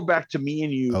gonna go back to me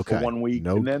and you for 1 week,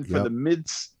 and then for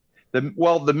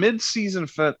the mid-season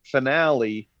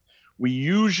finale, we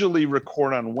usually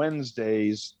record on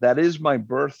Wednesdays. That is my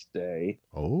birthday.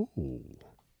 Oh.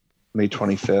 May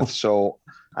 25th. So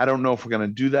I don't know if we're going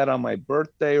to do that on my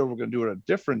birthday or we're going to do it a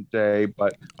different day,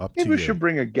 but maybe we should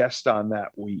bring a guest on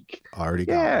that week. Already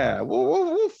got it.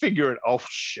 We'll figure it. Oh,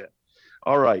 shit.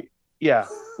 All right. Yeah.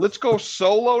 Let's go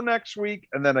solo next week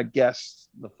and then a guest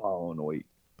the following week.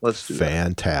 Let's do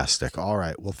Fantastic. All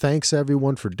right. Well, thanks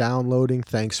everyone for downloading.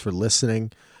 Thanks for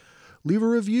listening. Leave a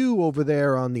review over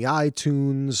there on the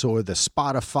iTunes or the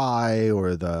Spotify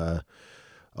or the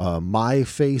My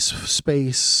Face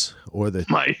space or the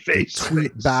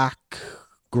tweet back,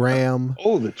 Graham.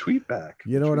 Oh, the tweet back.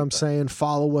 You know what I'm saying?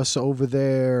 Follow us over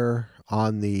there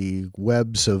on the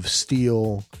webs of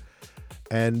steel.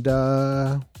 And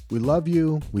we love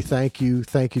you. We thank you.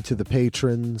 Thank you to the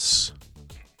patrons.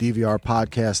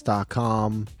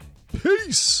 DVRpodcast.com.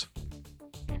 Peace.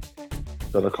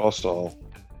 Better Call Saul.